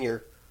doesn't mean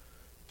your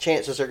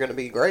chances are going to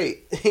be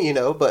great,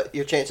 but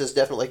your chances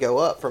definitely go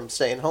up from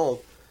staying home.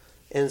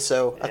 And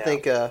so I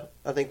think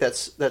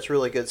that's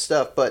really good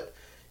stuff. But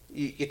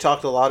you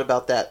talked a lot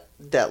about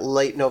that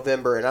late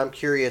November, and I'm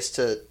curious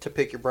to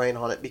pick your brain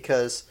on it,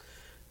 because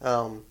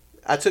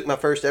I took my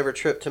first ever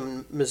trip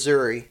to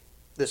Missouri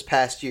this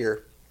past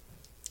year,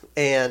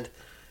 and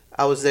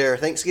I was there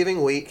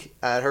Thanksgiving week.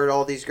 I had heard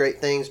all these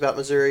great things about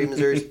Missouri.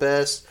 Missouri's the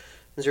best.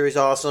 Missouri's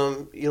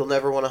awesome. You'll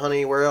never want to hunt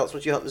anywhere else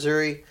once you hunt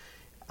Missouri.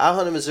 I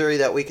hunted Missouri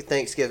that week of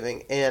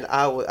Thanksgiving, and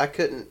I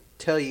couldn't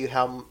tell you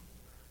how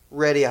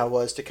ready I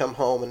was to come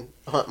home and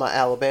hunt my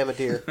Alabama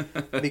deer,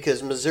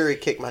 because Missouri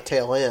kicked my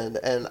tail end,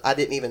 and I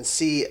didn't even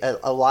see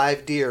a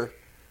live deer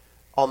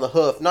on the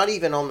hoof, not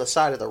even on the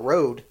side of the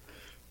road.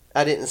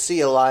 I didn't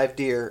see a live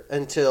deer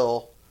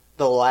until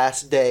the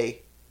last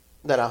day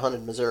that I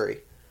hunted Missouri.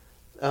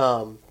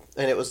 And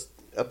it was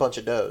a bunch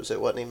of does. It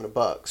wasn't even a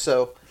buck.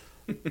 So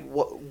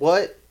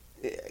what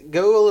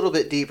go a little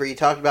bit deeper. You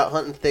talked about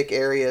hunting thick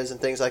areas and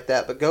things like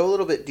that, but go a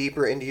little bit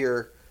deeper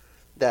into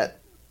that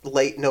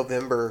late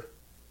November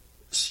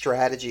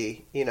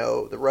strategy.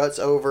 The rut's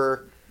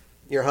over.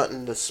 You're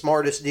hunting the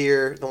smartest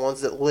deer, the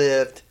ones that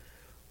lived.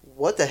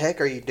 What the heck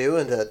are you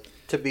doing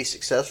to be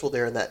successful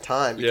during that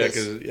time?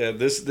 Because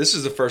this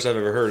is the first I've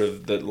ever heard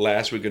of the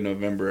last week of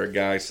November, a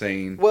guy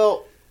saying,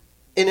 well,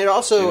 and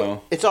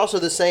it's also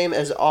the same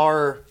as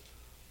our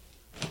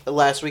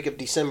last week of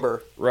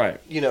December, right?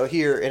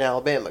 Here in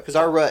Alabama, because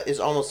our rut is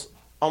almost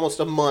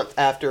a month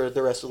after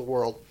the rest of the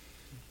world,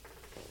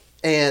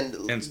 and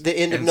the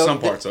end of some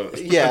parts of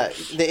it,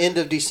 the end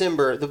of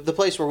December, the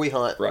place where we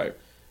hunt, right,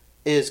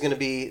 is going to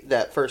be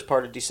that first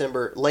part of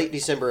December, late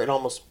December. It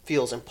almost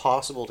feels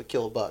impossible to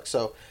kill a buck.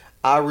 So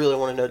I really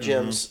want to know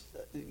Jim's,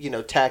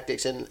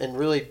 tactics, and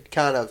really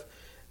kind of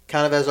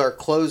as our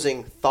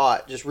closing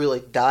thought, just really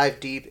dive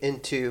deep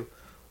into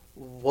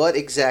what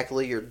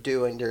exactly you're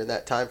doing during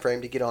that time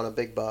frame to get on a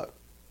big buck.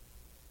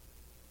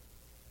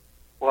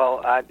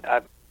 Well, I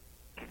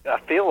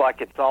feel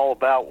like it's all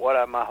about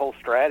what my whole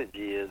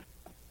strategy is.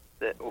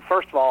 Well,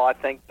 first of all, I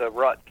think the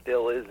rut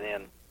still is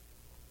in.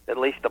 At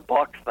least the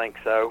bucks think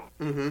so.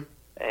 Mm-hmm.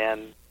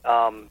 And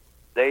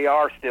they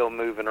are still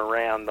moving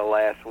around the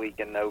last week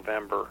in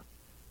November.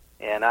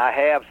 And I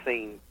have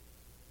seen,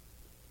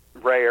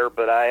 rare,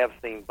 but I have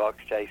seen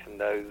bucks chasing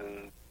those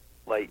in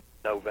late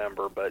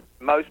November. But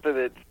most of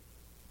it,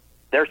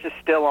 they're just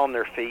still on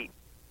their feet,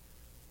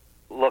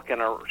 looking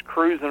or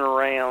cruising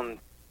around,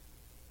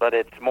 but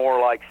it's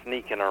more like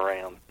sneaking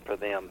around for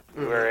them.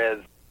 Mm-hmm. Whereas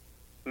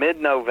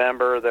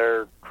mid-November,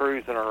 they're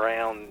cruising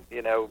around,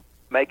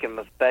 making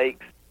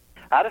mistakes.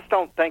 I just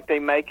don't think they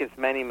make as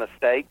many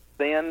mistakes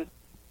then.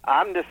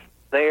 I'm just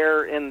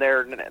there in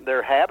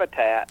their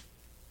habitat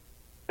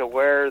to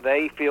where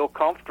they feel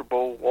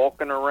comfortable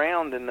walking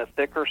around in the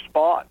thicker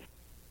spots.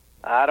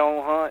 I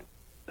don't hunt.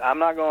 I'm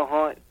not going to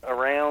hunt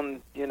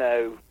around,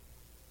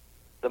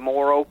 the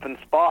more open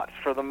spots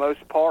for the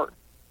most part.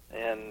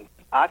 And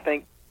I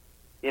think,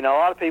 a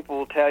lot of people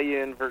will tell you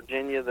in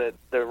Virginia that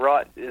the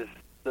rut is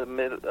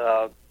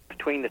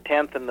between the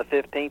 10th and the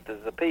 15th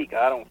is the peak.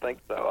 I don't think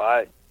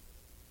so.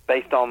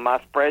 Based on my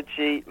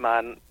spreadsheet,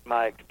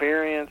 my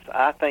experience,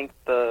 I think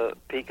the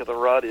peak of the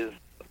rut is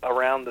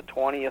around the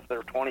 20th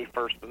or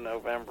 21st of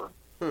November.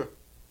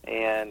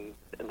 And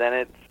then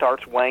it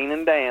starts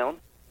waning down,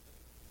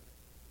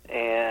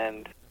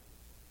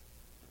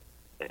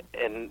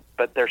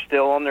 but they're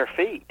still on their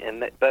feet.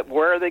 But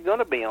where are they going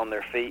to be on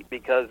their feet?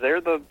 Because they're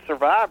the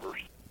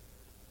survivors.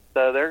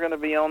 So they're going to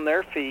be on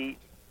their feet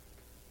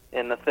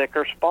in the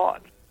thicker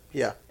spots.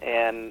 Yeah.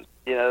 And,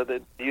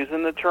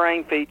 using the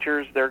terrain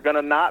features, they're going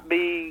to not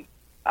be...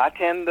 I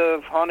tend to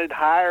have hunted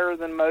higher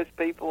than most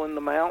people in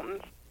the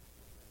mountains.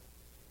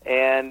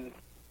 And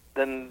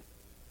then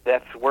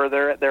that's where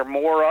they're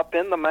more up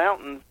in the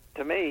mountains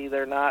to me.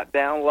 They're not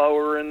down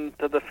lower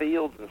into the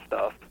fields and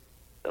stuff.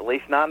 At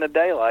least not in the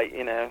daylight,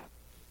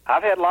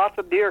 I've had lots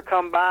of deer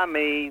come by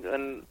me,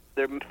 and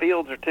their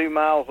fields are 2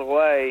 miles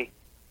away,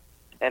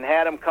 and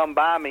had them come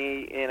by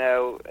me,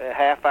 a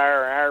half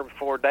hour, an hour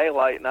before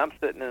daylight, and I'm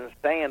sitting in a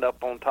stand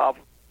up on top,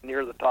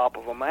 near the top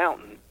of a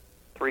mountain,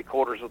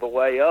 3/4 of the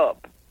way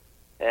up.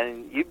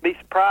 And you'd be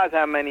surprised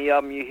how many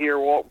of them you hear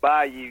walk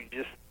by you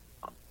just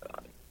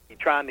you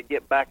trying to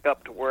get back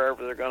up to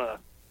wherever they're going to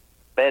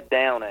bed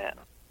down at.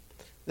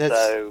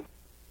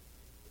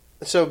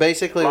 So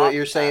basically what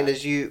you're saying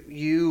is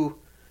you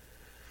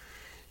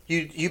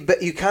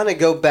kind of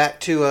go back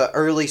to a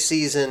early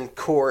season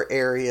core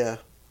area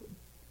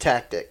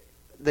tactic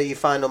that you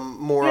find them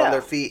more on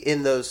their feet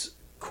in those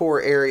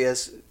core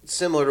areas,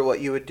 similar to what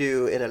you would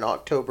do in an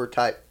October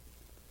type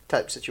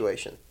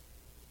situation.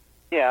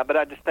 Yeah, but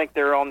I just think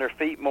they're on their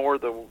feet more.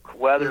 The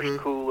weather's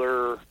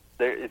cooler.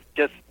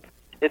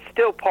 It's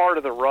still part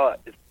of the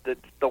rut.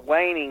 It's the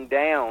waning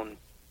down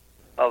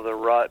of the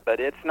rut, but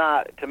it's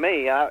not, to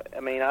me, I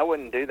mean, I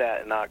wouldn't do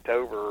that in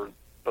October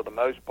for the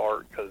most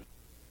part because,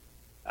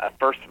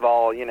 first of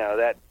all,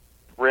 that's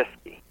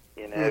risky,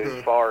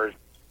 as far as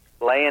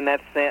laying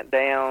that scent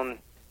down,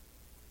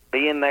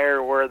 being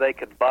there where they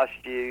could bust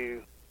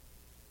you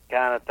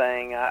kind of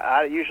thing.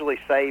 I usually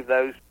save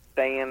those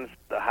stands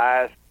the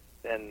highest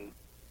and,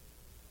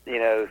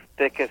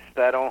 thickest.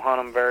 I don't hunt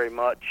them very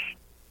much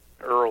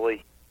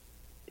early.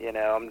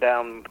 I'm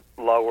down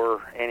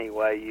lower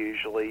anyway,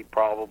 usually,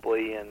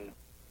 probably. And,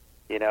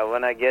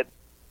 when I get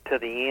to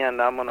the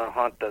end, I'm going to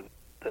hunt the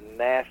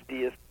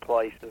nastiest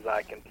places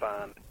I can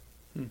find.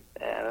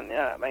 And,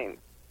 I mean,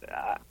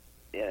 I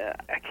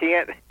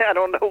can't, I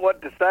don't know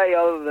what to say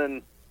other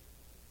than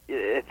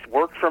it's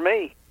worked for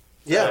me.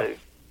 Yeah. So,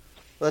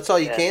 that's all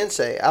you can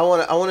say. I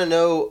want to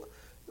know,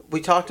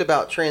 we talked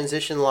about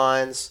transition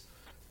lines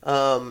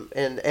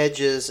and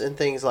edges and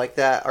things like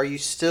that. Are you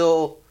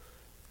still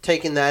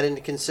taking that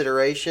into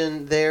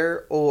consideration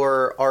there,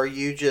 or are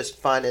you just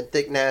finding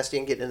thick, nasty,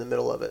 and getting in the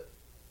middle of it?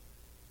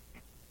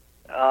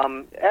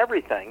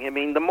 Everything. I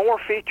mean, the more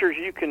features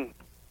you can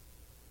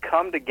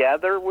come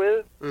together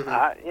with,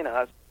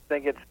 I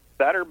think it's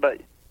better.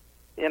 But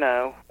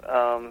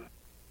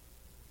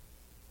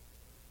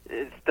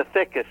it's the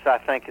thickest. I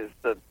think is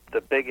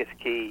the biggest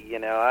key.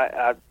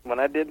 I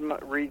when I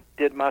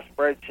redid my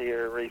spreadsheet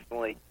here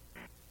recently,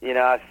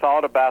 I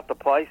thought about the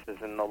places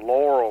and the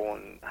laurel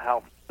and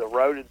how the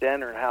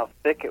rhododendron, how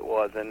thick it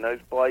was in those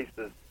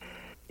places.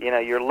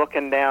 You're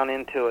looking down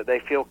into it. They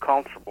feel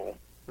comfortable,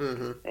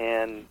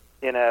 and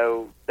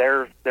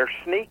they're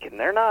sneaking.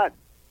 They're not.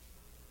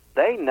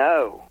 They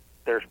know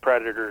there's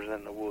predators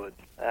in the woods.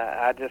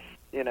 I just,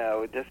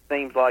 it just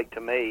seems like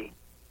to me,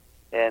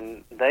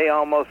 and they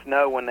almost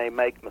know when they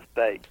make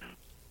mistakes.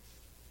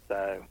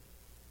 So,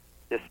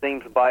 just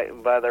seems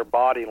by their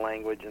body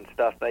language and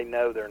stuff, they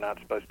know they're not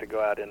supposed to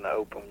go out in the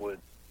open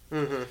woods.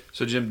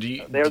 So, Jim,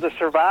 they're the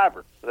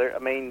survivors.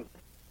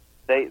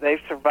 They've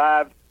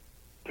survived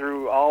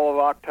through all of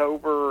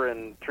October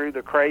and through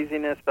the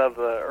craziness of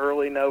the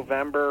early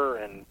November,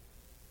 and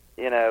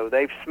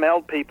they've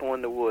smelled people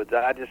in the woods.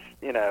 I just,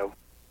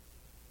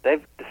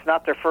 it's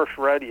not their first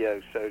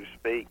rodeo, so to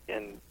speak,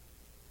 and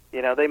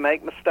they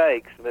make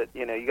mistakes, but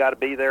you got to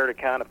be there to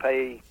kind of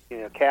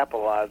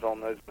capitalize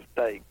on those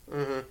mistakes.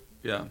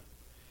 Yeah,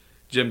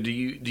 Jim, do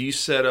you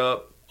set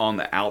up on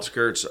the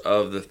outskirts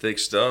of the thick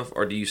stuff,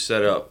 or do you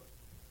set up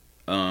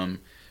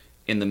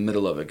in the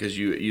middle of it? Because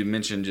you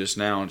mentioned just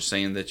now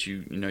saying that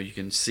you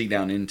can see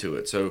down into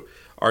it. So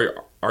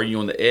are you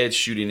on the edge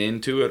shooting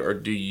into it, or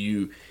do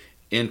you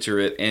enter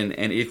it? And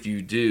if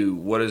you do,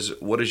 what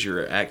does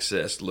your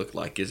access look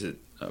like? Is it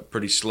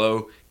pretty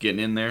slow getting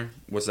in there?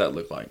 What's that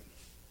look like?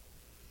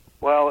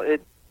 Well, if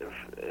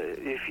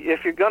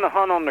you're going to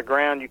hunt on the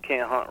ground, you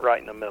can't hunt right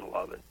in the middle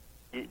of it.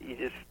 You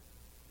just,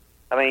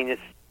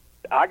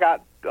 I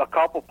got a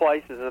couple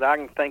places that I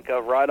can think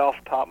of right off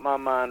the top of my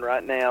mind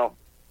right now.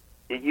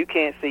 You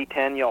can't see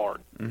 10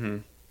 yards.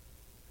 And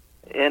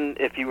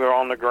if you were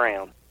on the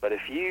ground, but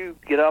if you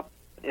get up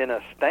in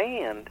a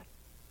stand,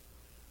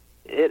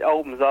 it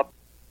opens up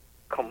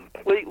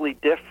completely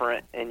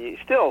different, and you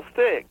still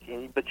thick,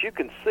 but you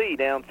can see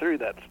down through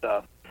that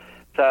stuff.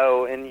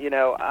 So, and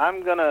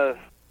I'm gonna.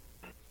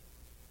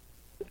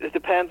 It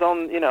depends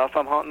on if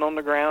I'm hunting on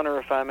the ground or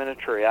if I'm in a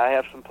tree. I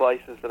have some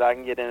places that I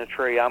can get in a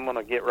tree. I'm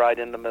gonna get right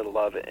in the middle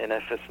of it, and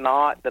if it's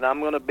not, then I'm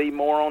gonna be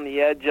more on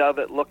the edge of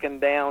it, looking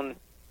down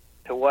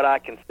to what I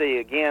can see.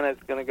 Again,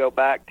 it's gonna go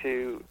back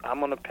to I'm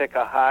gonna pick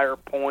a higher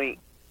point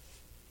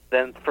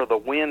than for the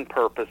wind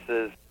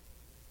purposes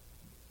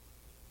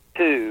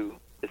too,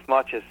 as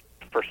much as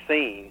for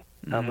seeing.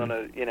 I'm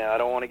gonna, I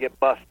don't want to get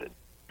busted,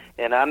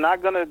 and I'm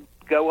not gonna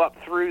go up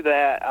through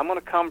that. I'm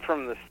gonna come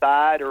from the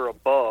side or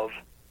above,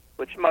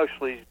 which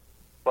mostly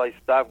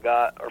places I've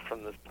got are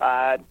from the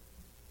side,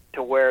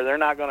 to where they're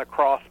not going to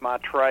cross my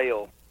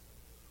trail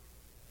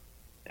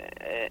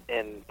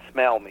and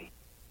smell me.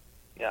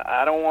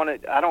 I don't want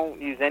it. I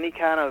don't use any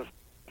kind of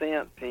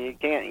scent, and you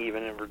can't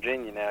even in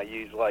Virginia now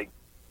use like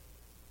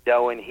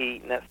doe and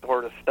heat and that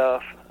sort of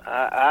stuff.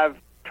 I've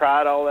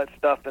tried all that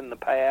stuff in the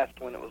past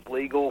when it was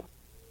legal,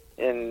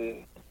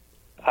 and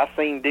I've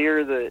seen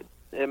deer that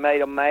it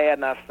made them mad,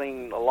 and I've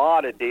seen a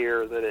lot of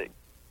deer that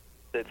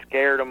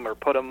scared them or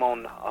put them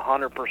on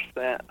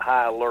 100%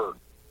 high alert,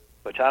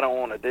 which I don't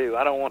want to do.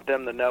 I don't want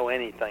them to know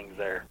anything's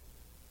there.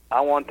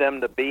 I want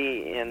them to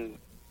be in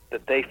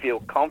that they feel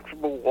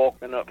comfortable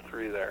walking up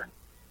through there,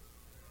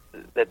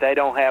 that they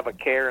don't have a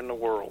care in the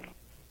world.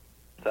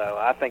 So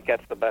I think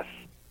that's the best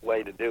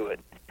way to do it,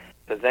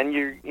 because then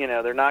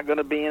they're not going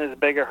to be in as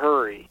big a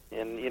hurry,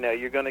 and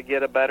you're going to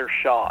get a better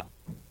shot,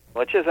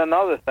 which is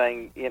another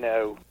thing.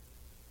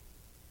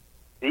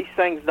 These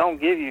things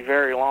don't give you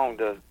very long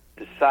to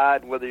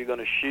decide whether you're going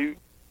to shoot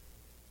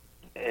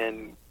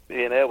and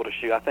being able to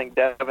shoot. I think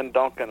Devin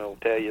Duncan will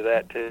tell you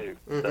that too.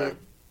 Mm-hmm.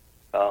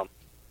 So,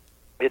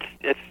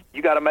 it's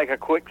you got to make a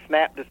quick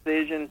snap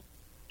decision,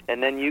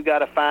 and then you got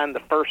to find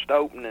the first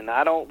opening.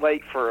 I don't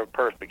wait for a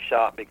perfect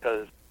shot,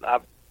 because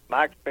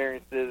my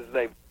experience is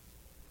they've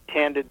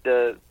tended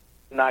to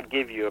not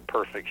give you a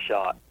perfect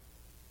shot.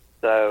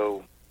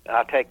 So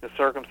I take the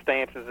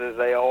circumstances as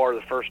they are.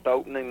 The first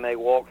opening they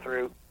walk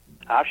through,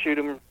 I shoot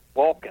them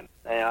walking,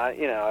 and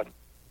I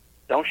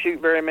don't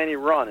shoot very many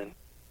running,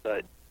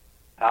 but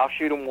I'll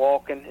shoot them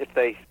walking. If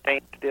they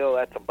stand still,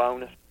 that's a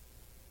bonus.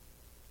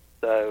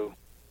 So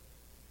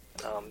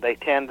they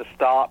tend to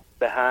stop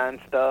behind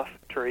stuff,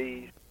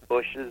 trees,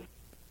 bushes.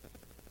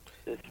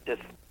 It's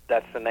just,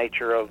 that's the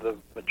nature of the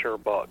mature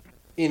buck.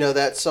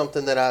 That's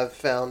something that I've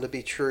found to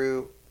be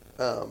true.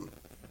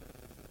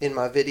 In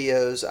my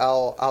videos,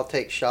 I'll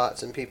take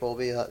shots, and people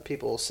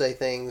will say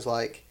things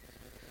like,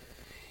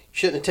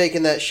 "Shouldn't have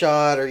taken that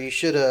shot," or "You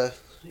should have,"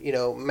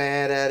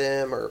 mad at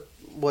him or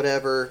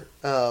whatever.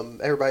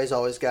 Everybody's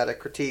always got a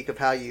critique of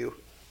how you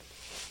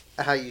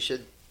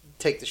should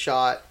take the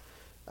shot.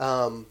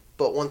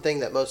 But one thing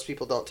that most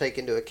people don't take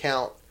into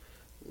account,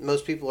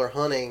 most people are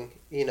hunting,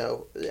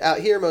 out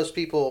here, most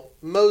people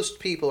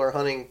are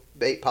hunting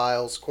bait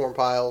piles, corn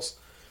piles,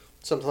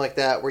 something like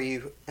that, where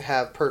you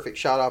have perfect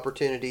shot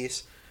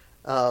opportunities.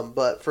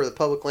 But for the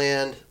public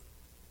land,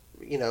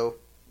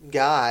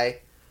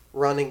 guy,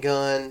 run and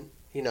gun,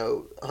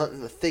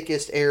 hunting the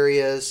thickest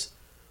areas,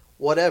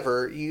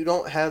 whatever, you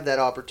don't have that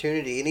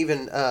opportunity. And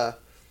even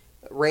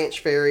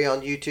Ranch Fairy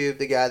on YouTube,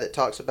 the guy that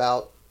talks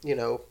about,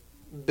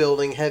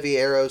 building heavy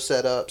arrow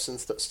setups and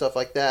stuff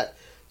like that,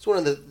 it's one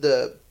of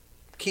the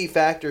key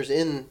factors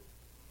in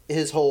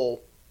his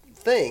whole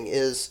thing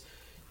is,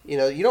 you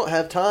don't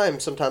have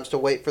time sometimes to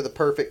wait for the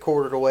perfect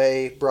quartered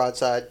away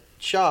broadside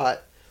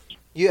shot.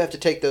 You have to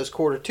take those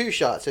quarter two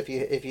shots if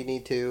you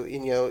need to.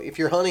 If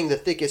you're hunting the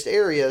thickest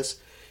areas,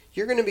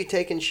 you're going to be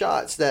taking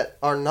shots that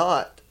are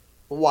not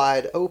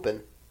wide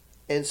open.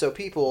 And so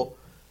people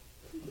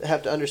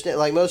have to understand,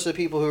 like, most of the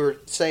people who are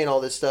saying all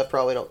this stuff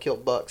probably don't kill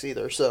bucks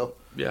either. So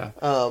yeah.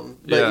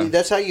 But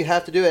that's how you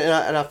have to do it.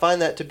 And I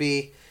find that to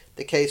be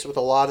the case with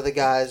a lot of the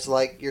guys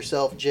like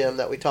yourself, Jim,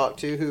 that we talk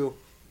to, who,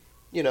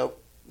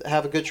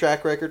 have a good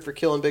track record for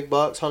killing big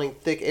bucks, hunting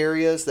thick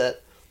areas,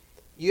 that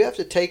you have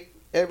to take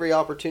every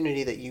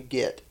opportunity that you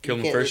get. Kill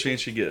them the first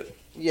chance you get.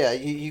 Yeah,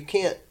 you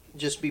can't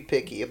just be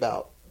picky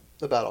about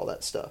all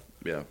that stuff.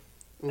 Yeah.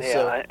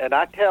 And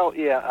I tell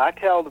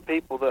the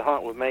people that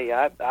hunt with me,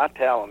 I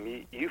tell them,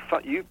 you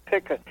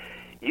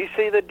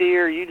see the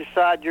deer, you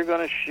decide you're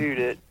going to shoot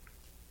it,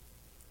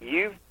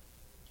 you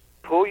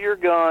pull your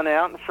gun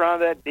out in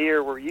front of that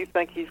deer where you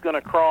think he's going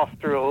to cross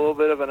through a little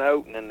bit of an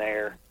opening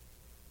there,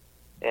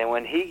 and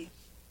when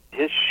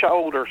his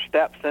shoulder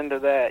steps into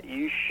that,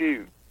 you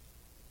shoot.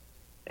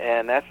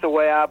 And that's the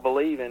way I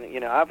believe in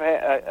it.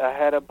 I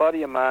had a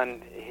buddy of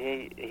mine,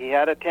 he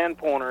had a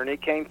 10-pointer, and he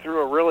came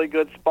through a really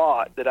good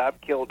spot that I've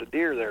killed a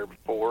deer there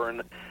before, and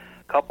a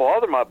couple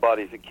other of my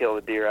buddies had killed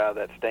a deer out of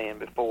that stand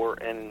before,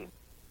 and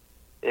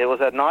it was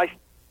a nice,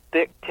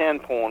 thick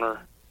 10-pointer,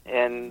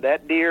 and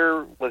that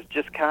deer was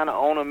just kind of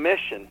on a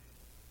mission.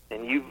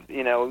 And you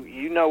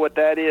know what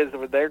that is.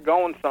 They're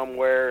going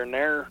somewhere, and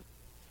they're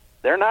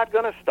not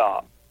going to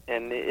stop.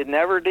 And it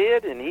never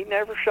did, and he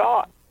never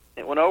shot.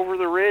 It went over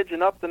the ridge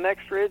and up the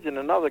next ridge, and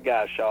another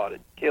guy shot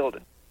it, killed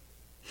it.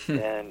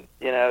 And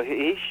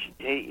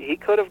he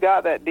could have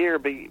got that deer,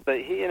 but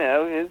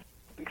his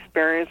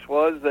experience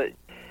was that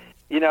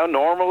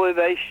normally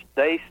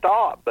they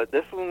stop, but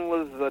this one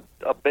was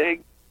a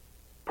big,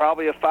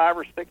 probably a 5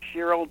 or 6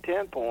 year old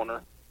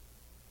 10-pointer,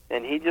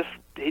 and he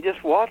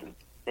just wasn't.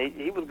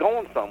 He was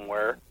going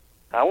somewhere.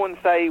 I wouldn't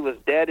say he was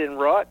dead in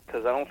rut,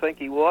 because I don't think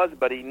he was,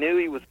 but he knew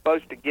he was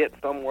supposed to get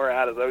somewhere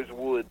out of those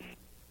woods,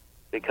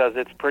 because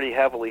it's pretty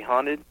heavily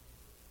hunted.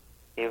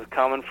 He was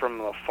coming from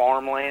the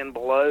farmland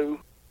below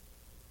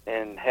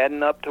and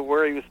heading up to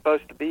where he was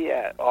supposed to be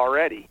at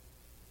already,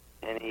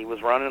 and he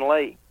was running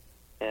late.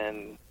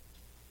 And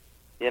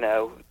he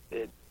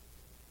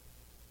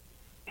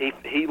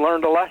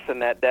learned a lesson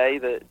that day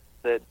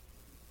that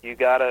you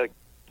gotta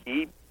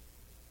keep.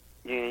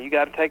 You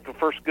got to take the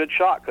first good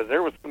shot, because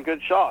there was some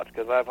good shots,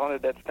 because I've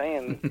hunted that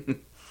stand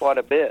quite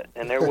a bit,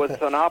 and there was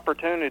an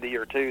opportunity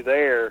or two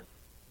there.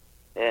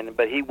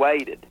 But he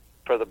waited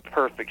for the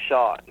perfect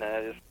shot, and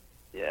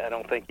I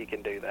don't think you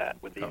can do that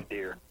with these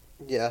deer.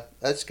 Yeah,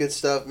 that's good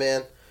stuff,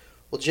 man.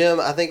 Well, Jim,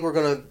 I think we're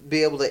going to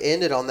be able to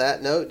end it on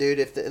that note, dude.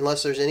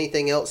 Unless there's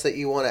anything else that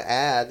you want to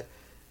add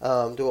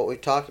to what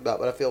we've talked about,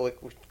 but I feel like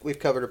we've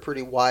covered a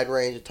pretty wide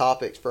range of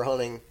topics for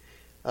hunting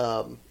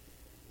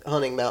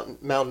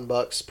mountain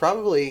bucks.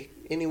 Probably,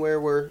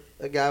 anywhere where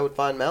a guy would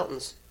find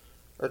mountains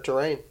or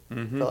terrain.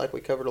 Mm-hmm. Felt like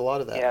we covered a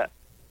lot of that. Yeah.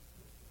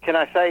 Can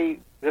I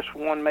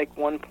make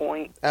one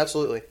point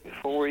Absolutely.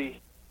 before we?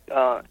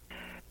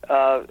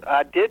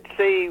 I did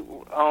see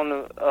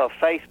on a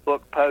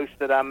Facebook post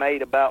that I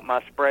made about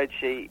my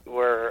spreadsheet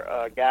where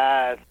a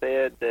guy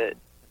said that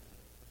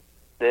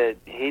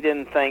he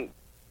didn't think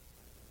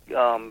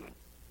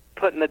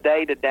putting the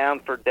data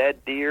down for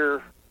dead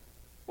deer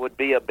would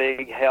be a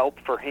big help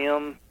for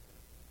him.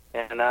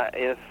 And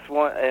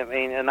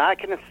I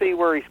can see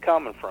where he's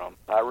coming from.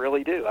 I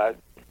really do.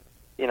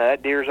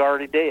 That deer's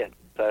already dead.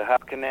 So how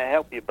can that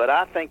help you? But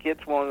I think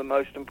it's one of the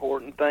most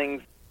important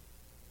things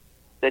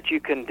that you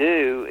can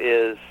do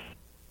is,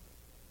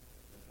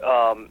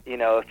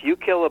 if you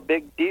kill a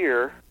big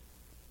deer,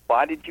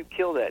 why did you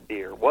kill that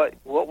deer? What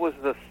was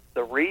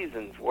the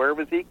reasons? Where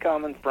was he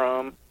coming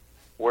from?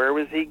 Where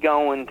was he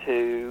going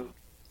to?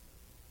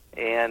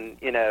 And,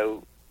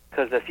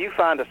 because if you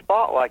find a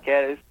spot like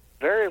that, it's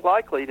very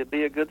likely to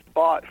be a good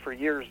spot for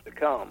years to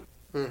come.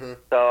 Mm-hmm.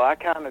 So I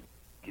kind of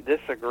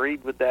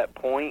disagreed with that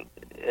point,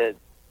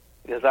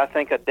 because I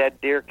think a dead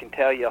deer can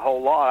tell you a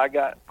whole lot. I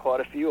got quite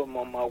a few of them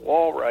on my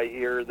wall right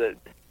here that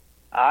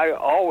I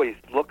always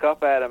look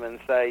up at them and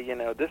say,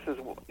 this is,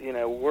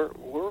 where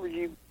were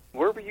you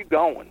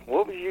going?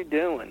 What was you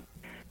doing?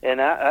 And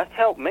that's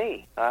helped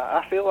me.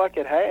 I feel like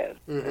it has.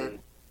 Mm-hmm. And,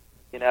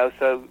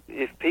 so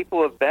if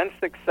people have been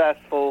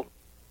successful,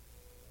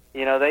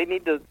 they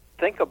need to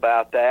think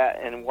about that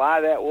and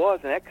why that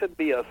was. And that could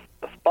be a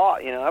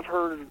spot. I've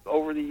heard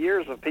over the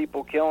years of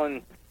people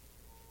killing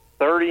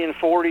 30 and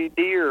 40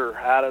 deer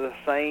out of the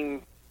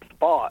same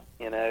spot,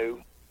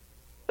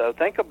 So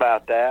think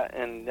about that,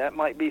 and that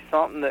might be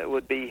something that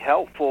would be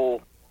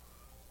helpful,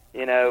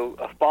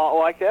 a spot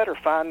like that, or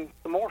find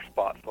some more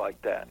spots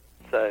like that,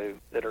 so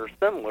that are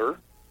similar,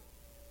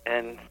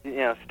 and,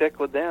 stick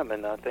with them,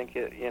 and I think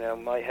it,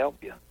 might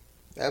help you.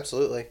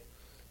 Absolutely.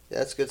 Yeah,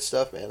 that's good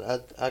stuff, man.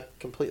 I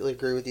completely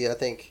agree with you. I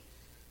think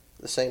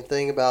the same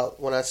thing about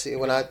when I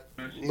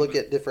look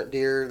at different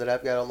deer that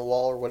I've got on the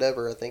wall or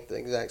whatever, I think the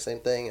exact same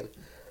thing. And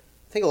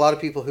I think a lot of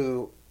people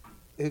who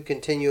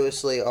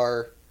continuously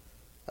are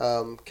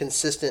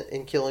consistent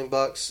in killing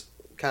bucks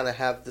kind of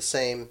have the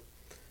same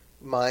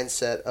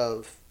mindset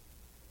of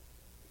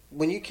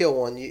when you kill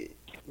one,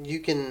 you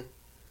can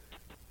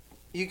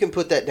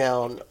put that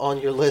down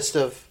on your list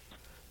of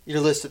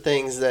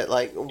things that,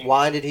 like,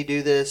 why did he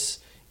do this?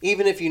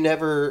 Even if you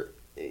never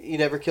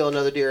kill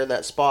another deer in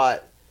that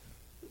spot,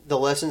 the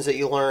lessons that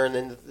you learn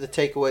and the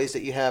takeaways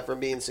that you have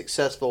from being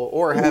successful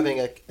or having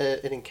an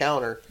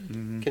encounter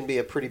can be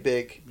a pretty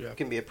big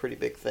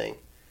thing.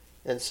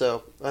 And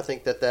so I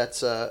think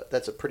that's a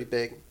pretty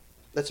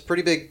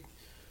big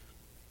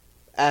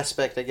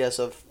aspect, I guess,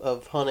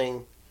 of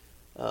hunting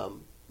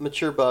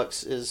mature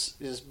bucks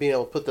is being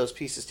able to put those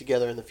pieces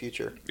together in the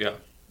future. Yeah,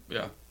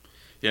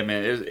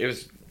 man. It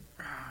was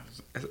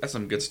that's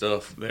some good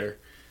stuff there.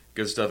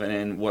 Good stuff,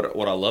 and what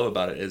I love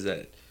about it is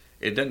that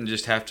it doesn't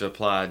just have to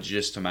apply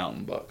just to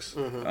mountain bucks.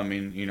 Mm-hmm. I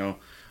mean,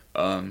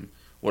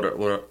 what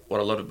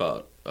I love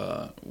about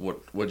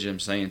what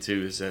Jim's saying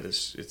too is that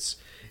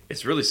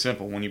it's really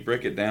simple when you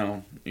break it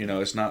down.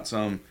 It's not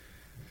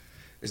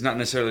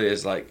necessarily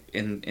as like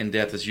in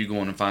depth as you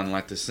going and finding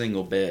like the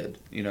single bed.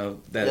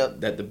 That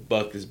the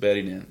buck is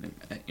bedding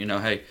in.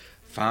 Hey,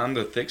 find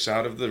the thick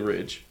side of the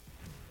ridge,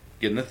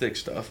 get in the thick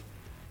stuff,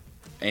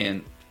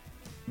 and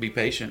be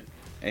patient,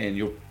 and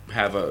you'll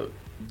have a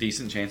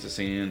decent chance of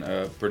seeing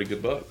a pretty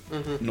good buck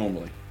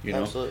normally,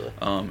 Absolutely.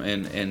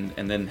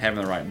 And then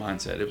having the right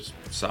mindset. It was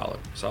solid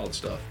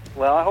stuff.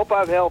 Well, I hope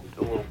I've helped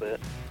a little bit.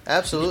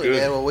 Absolutely,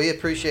 man. Well, we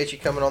appreciate you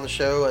coming on the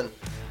show and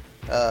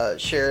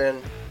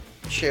sharing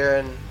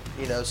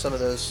some of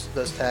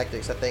those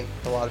tactics. I think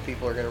a lot of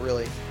people are going to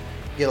really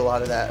get a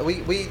lot of that.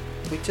 We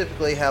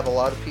typically have a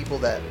lot of people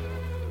that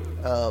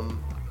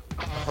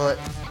hunt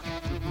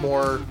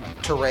more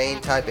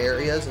terrain type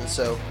areas, and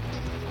so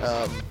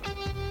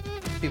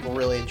people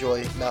really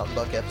enjoy mountain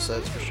buck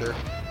episodes for sure.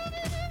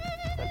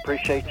 I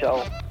appreciate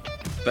y'all.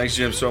 Thanks,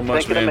 Jim, so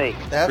much, Thinking man. of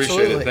me.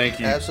 Absolutely. Appreciate it. Thank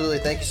you. Absolutely.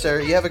 Thank you,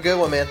 sir. You have a good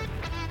one, man.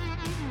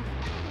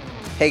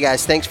 Hey,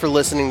 guys. Thanks for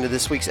listening to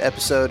this week's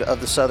episode of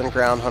the Southern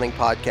Ground Hunting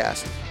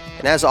Podcast.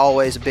 And as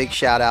always, a big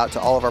shout out to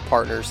all of our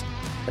partners.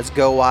 That's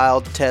Go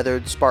Wild,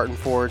 Tethered, Spartan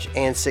Forge,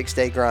 and 6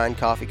 Day Grind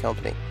Coffee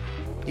Company.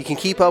 You can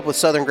keep up with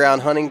Southern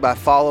Ground Hunting by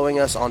following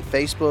us on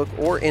Facebook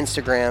or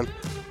Instagram,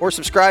 or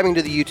subscribing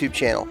to the YouTube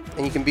channel.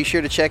 And you can be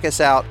sure to check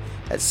us out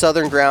at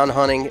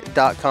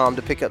southerngroundhunting.com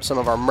to pick up some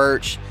of our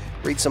merch,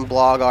 read some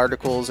blog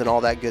articles, and all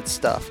that good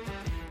stuff.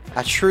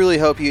 I truly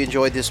hope you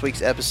enjoyed this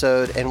week's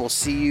episode, and we'll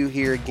see you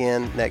here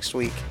again next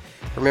week.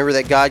 Remember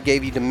that God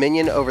gave you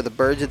dominion over the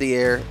birds of the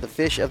air, the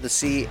fish of the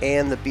sea,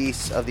 and the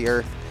beasts of the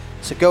earth.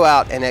 So go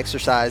out and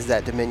exercise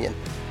that dominion.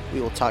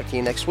 We will talk to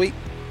you next week.